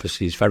 who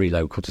obviously is very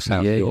local to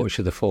South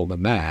Yorkshire, the former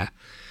mayor.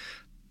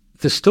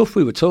 The stuff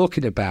we were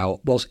talking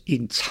about was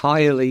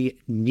entirely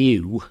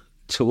new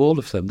to all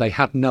of them. They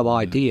had no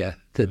idea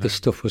that this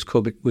stuff was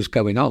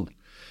going on,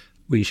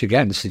 which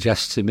again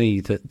suggests to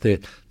me that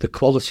the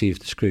quality of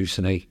the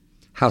scrutiny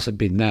hasn't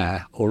been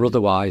there, or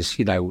otherwise,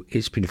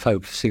 it's been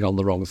focusing on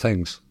the wrong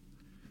things.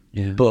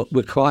 Yeah. But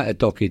we're quite a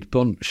dogged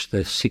bunch, the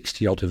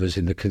 60-odd of us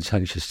in the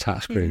contentious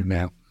tax group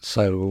now.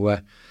 So,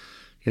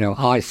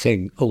 I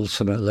think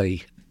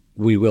ultimately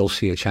we will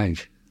see a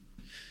change.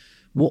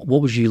 What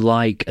would you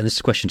like, and this is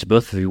a question to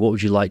both of you, what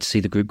would you like to see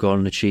the group go on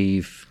and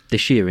achieve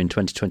this year in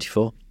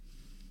 2024?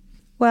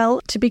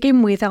 Well, to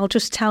begin with, I'll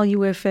just tell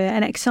you of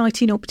an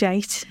exciting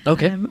update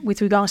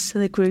with regards to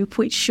the group,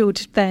 which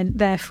should then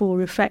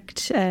therefore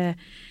affect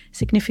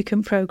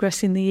significant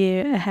progress in the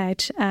year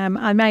ahead.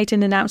 I made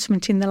an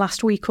announcement in the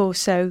last week or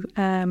so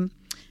that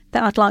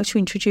I'd like to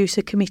introduce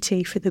a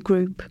committee for the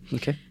group.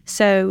 Okay.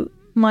 So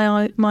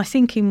my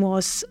thinking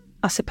was,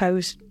 I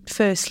suppose,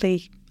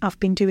 firstly, I've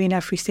been doing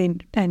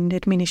everything and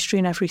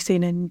administering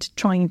everything and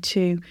trying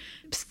to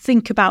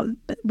think about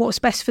what's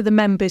best for the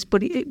members,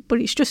 but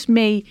it's just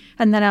me.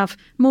 And then I've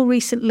more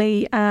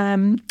recently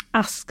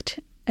asked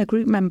a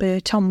group member,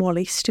 Tom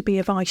Wallace, to be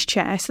a vice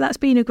chair. So that's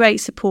been a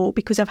great support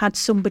because I've had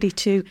somebody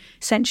to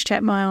sense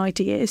check my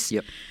ideas.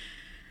 Yep.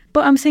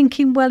 But I'm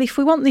thinking, well, if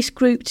we want this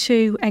group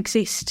to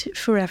exist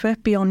forever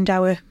beyond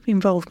our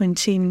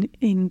involvement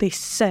in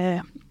this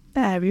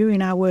area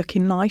in our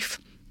working life,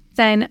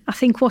 then I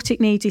think what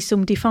it needs is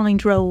some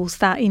defined roles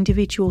that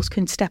individuals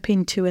can step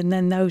into, and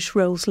then those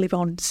roles live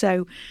on.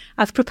 So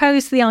I've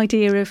proposed the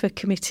idea of a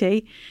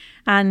committee,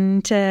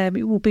 and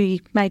it will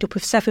be made up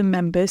of 7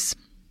 members.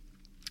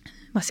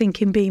 My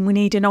thinking being we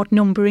need an odd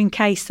number in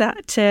case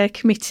that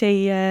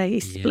committee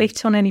is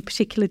split on any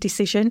particular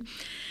decision.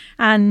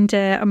 And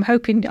I'm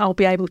hoping I'll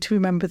be able to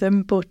remember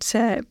them. But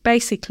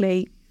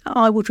basically,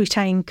 I would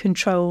retain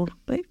control,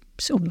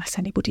 unless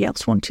anybody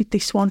else wanted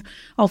this one,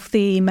 of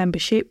the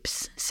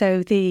memberships.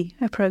 So the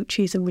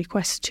approaches and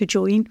requests to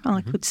join,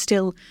 I could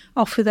still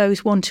offer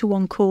those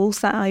one-to-one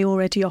calls that I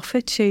already offer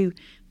to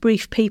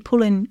brief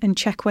people and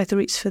check whether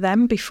it's for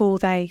them before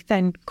they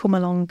then come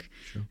along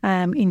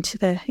into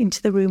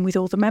the room with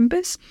all the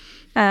members.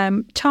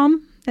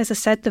 Tom, as I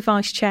said, the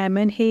vice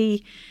chairman,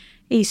 he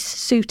is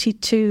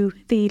suited to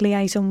the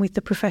liaison with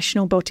the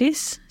professional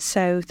bodies,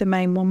 so the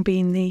main one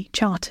being the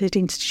Chartered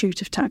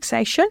Institute of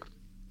Taxation.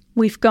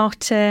 We've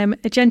got a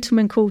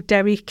gentleman called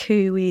Derek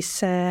who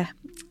is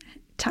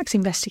tax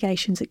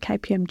investigations at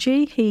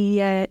KPMG. He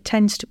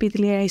tends to be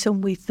the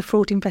liaison with the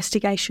Fraud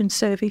Investigation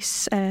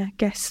Service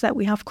guests that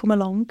we have come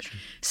along.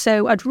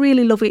 So I'd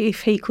really love it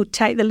if he could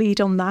take the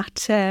lead on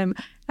that.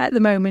 At the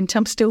moment,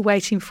 I'm still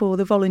waiting for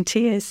the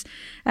volunteers.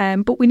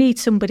 But we need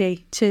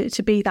somebody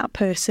to be that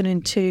person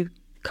and to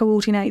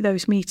coordinate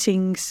those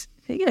meetings,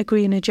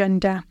 agree an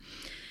agenda.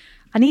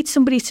 I need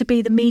somebody to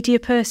be the media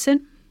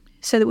person,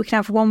 so that we can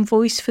have one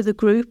voice for the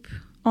group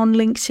on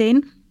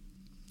LinkedIn.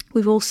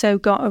 We've also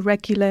got a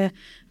regular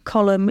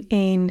column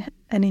in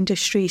an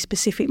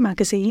industry-specific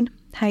magazine,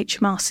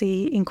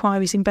 HMRC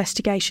Inquiries,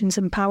 Investigations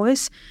and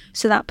Powers.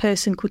 So that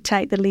person could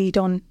take the lead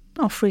on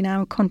offering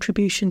our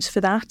contributions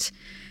for that.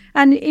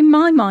 And in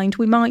my mind,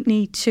 we might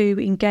need to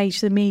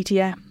engage the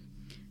media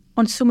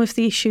on some of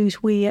the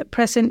issues we at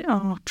present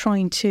are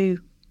trying to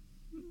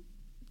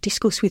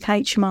discuss with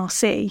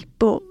HMRC,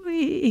 but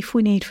if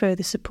we need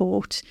further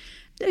support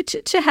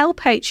to help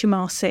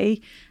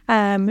HMRC,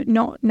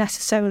 not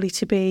necessarily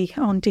to be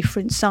on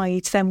different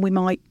sides, then we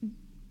might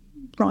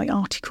write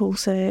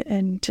articles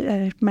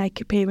and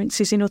make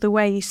appearances in other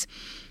ways.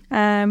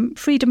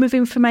 Freedom of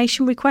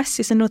information requests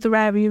is another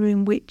area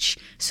in which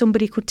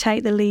somebody could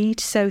take the lead,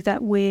 so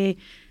that we're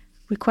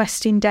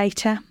requesting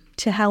data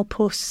to help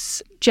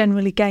us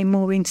generally gain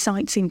more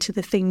insights into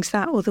the things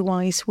that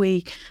otherwise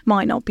we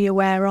might not be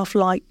aware of,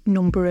 like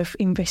number of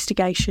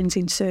investigations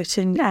in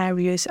certain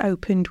areas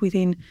opened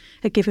within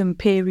a given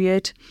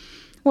period.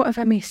 What have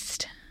I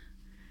missed?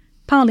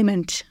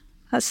 Parliament,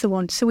 that's the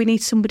one. So we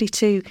need somebody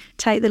to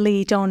take the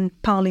lead on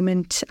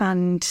Parliament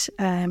and,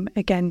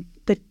 again,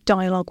 the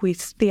dialogue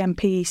with the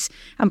MPs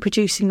and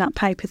producing that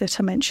paper that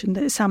I mentioned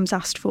that Sam's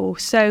asked for.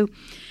 So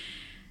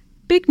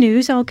big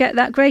news, I'll get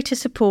that greater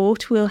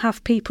support. We'll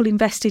have people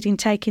invested in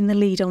taking the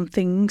lead on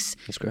things.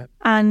 That's great.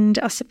 And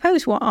I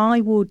suppose what I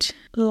would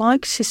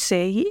like to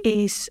see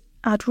is,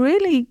 I'd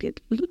really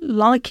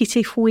like it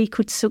if we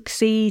could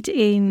succeed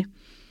in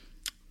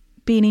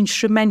being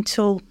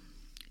instrumental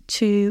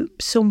to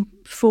some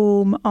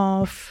form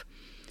of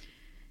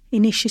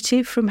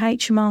initiative from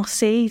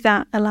HMRC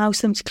that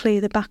allows them to clear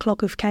the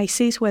backlog of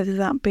cases, whether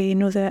that be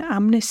another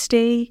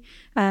amnesty.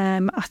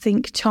 I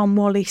think Tom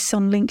Wallace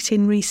on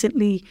LinkedIn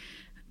recently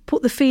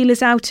put the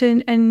feelers out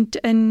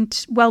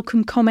and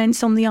welcome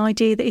comments on the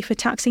idea that if a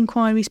tax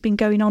inquiry's been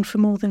going on for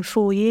more than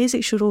 4 years,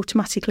 it should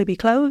automatically be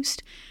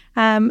closed.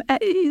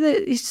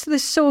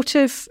 There's sort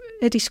of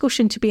a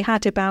discussion to be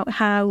had about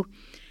how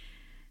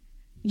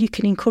you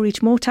can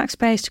encourage more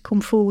taxpayers to come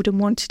forward and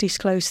want to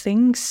disclose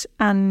things,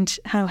 and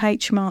how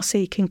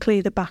HMRC can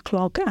clear the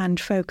backlog and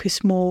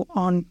focus more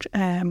on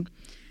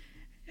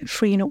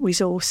freeing up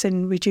resource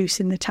and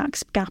reducing the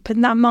tax gap.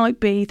 And that might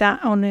be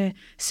that on a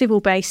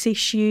civil base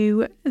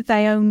issue,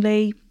 they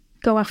only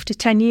go after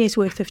 10 years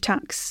worth of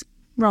tax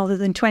rather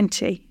than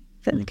 20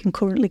 that they can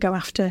currently go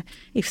after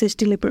if there's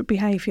deliberate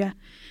behaviour.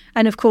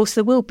 And of course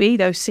there will be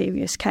those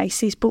serious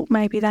cases, but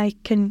maybe they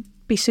can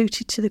be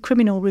suited to the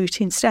criminal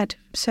route instead.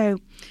 So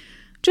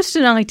just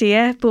an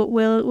idea, but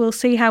we'll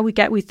see how we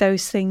get with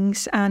those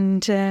things.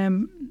 And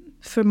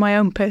from my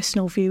own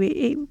personal view,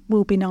 it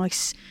will be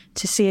nice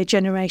to see a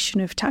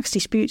generation of tax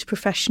disputes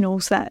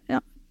professionals that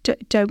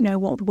don't know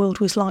what the world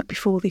was like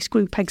before this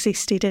group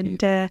existed,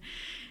 and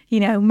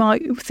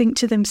might think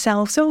to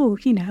themselves,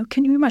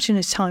 can you imagine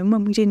a time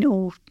when we didn't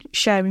all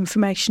share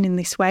information in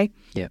this way?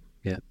 Yeah.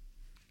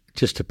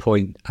 Just a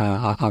point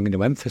I'm going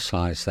to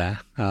emphasise there.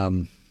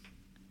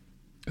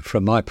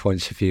 From my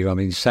point of view, I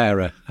mean,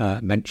 Sarah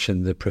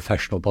mentioned the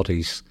professional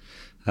bodies,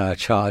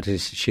 Chartered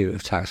Institute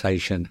of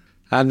Taxation.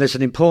 And there's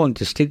an important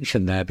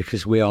distinction there,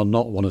 because we are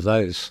not one of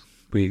those.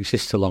 We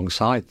exist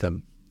alongside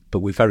them, but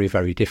we're very,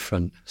 very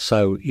different.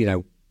 So,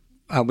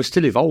 and we're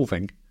still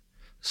evolving.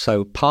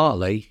 So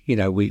partly,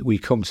 we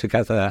come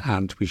together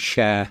and we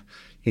share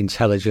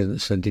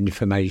intelligence and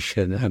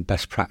information and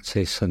best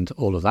practice and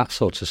all of that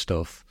sort of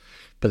stuff.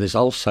 But there's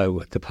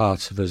also the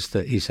part of us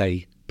that is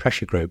a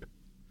pressure group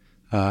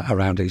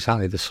around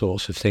exactly the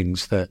sorts of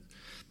things that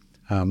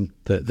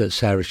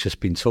Sarah's just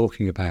been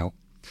talking about.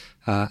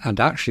 And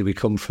actually we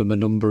come from a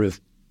number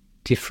of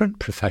different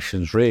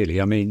professions,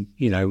 really. I mean,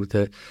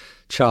 the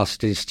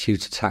Chartered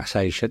Institute of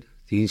Taxation,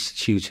 the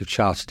Institute of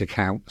Chartered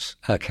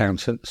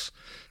Accountants,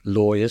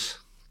 lawyers,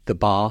 the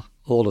bar,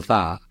 all of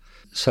that.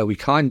 So we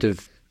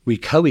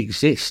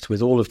coexist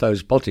with all of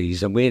those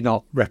bodies, and we're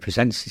not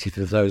representative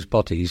of those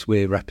bodies.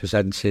 We're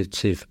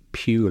representative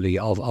purely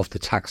of the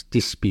tax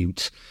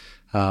dispute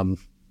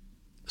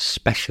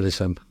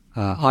specialism.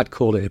 I'd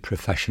call it a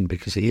profession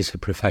because it is a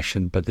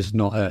profession, but there's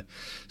not a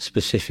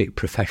specific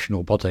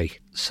professional body.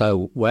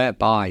 So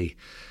whereby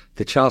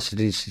the Chartered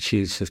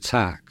Institutes of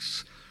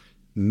Tax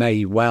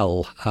may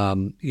well,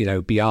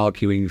 be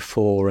arguing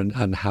for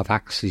and have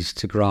axes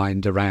to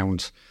grind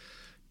around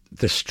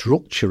the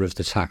structure of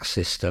the tax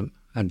system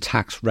and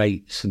tax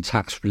rates and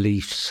tax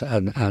reliefs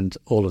and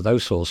all of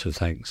those sorts of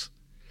things.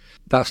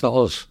 That's not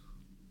us.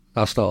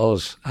 That's not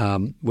us.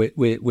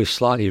 We're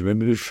slightly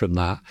removed from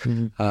that.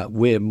 Mm-hmm.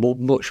 We're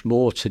much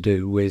more to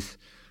do with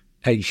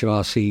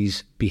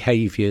HMRC's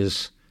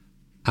behaviours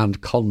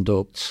and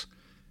conduct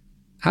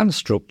and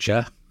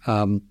structure,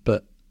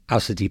 but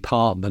as a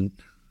department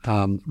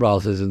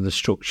rather than the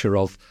structure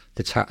of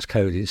the tax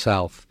code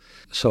itself.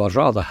 So I'd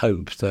rather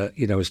hope that,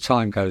 as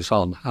time goes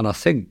on, and I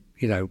think,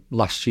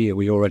 last year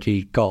we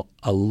already got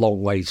a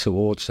long way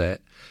towards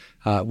it,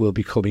 we'll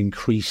become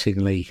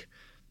increasingly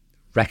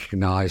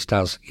recognised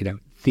as,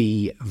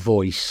 the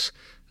voice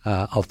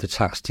of the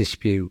tax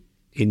dispute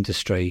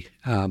industry.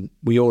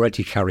 We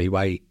already carry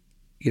weight.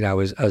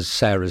 As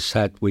Sarah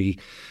said, we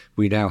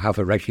now have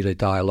a regular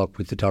dialogue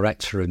with the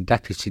Director and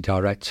Deputy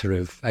Director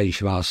of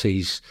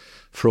HMRC's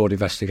Fraud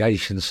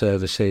Investigation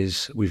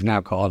Services. We've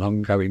now got an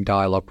ongoing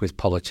dialogue with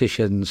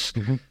politicians.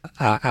 Mm-hmm.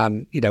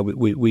 And,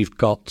 we've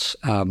got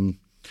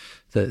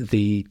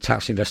the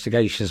Tax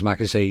Investigations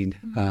magazine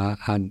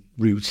and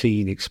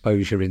routine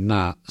exposure in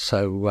that.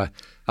 So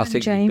I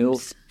think James. we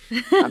build.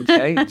 And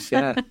James,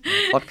 yeah,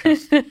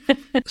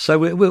 podcast. So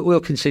we'll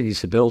continue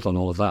to build on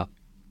all of that.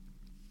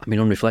 I mean,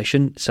 on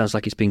reflection, it sounds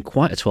like it's been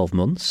quite a 12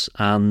 months,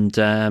 and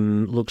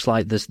looks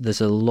like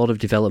there's a lot of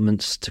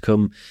developments to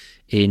come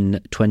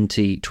in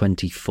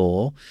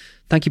 2024.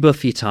 Thank you both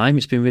for your time.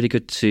 It's been really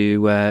good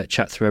to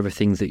chat through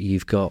everything that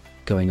you've got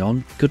going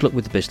on. Good luck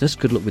with the business.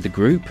 Good luck with the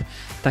group.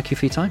 Thank you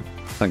for your time.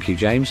 Thank you,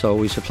 James.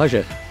 Always a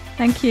pleasure.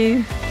 Thank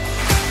you.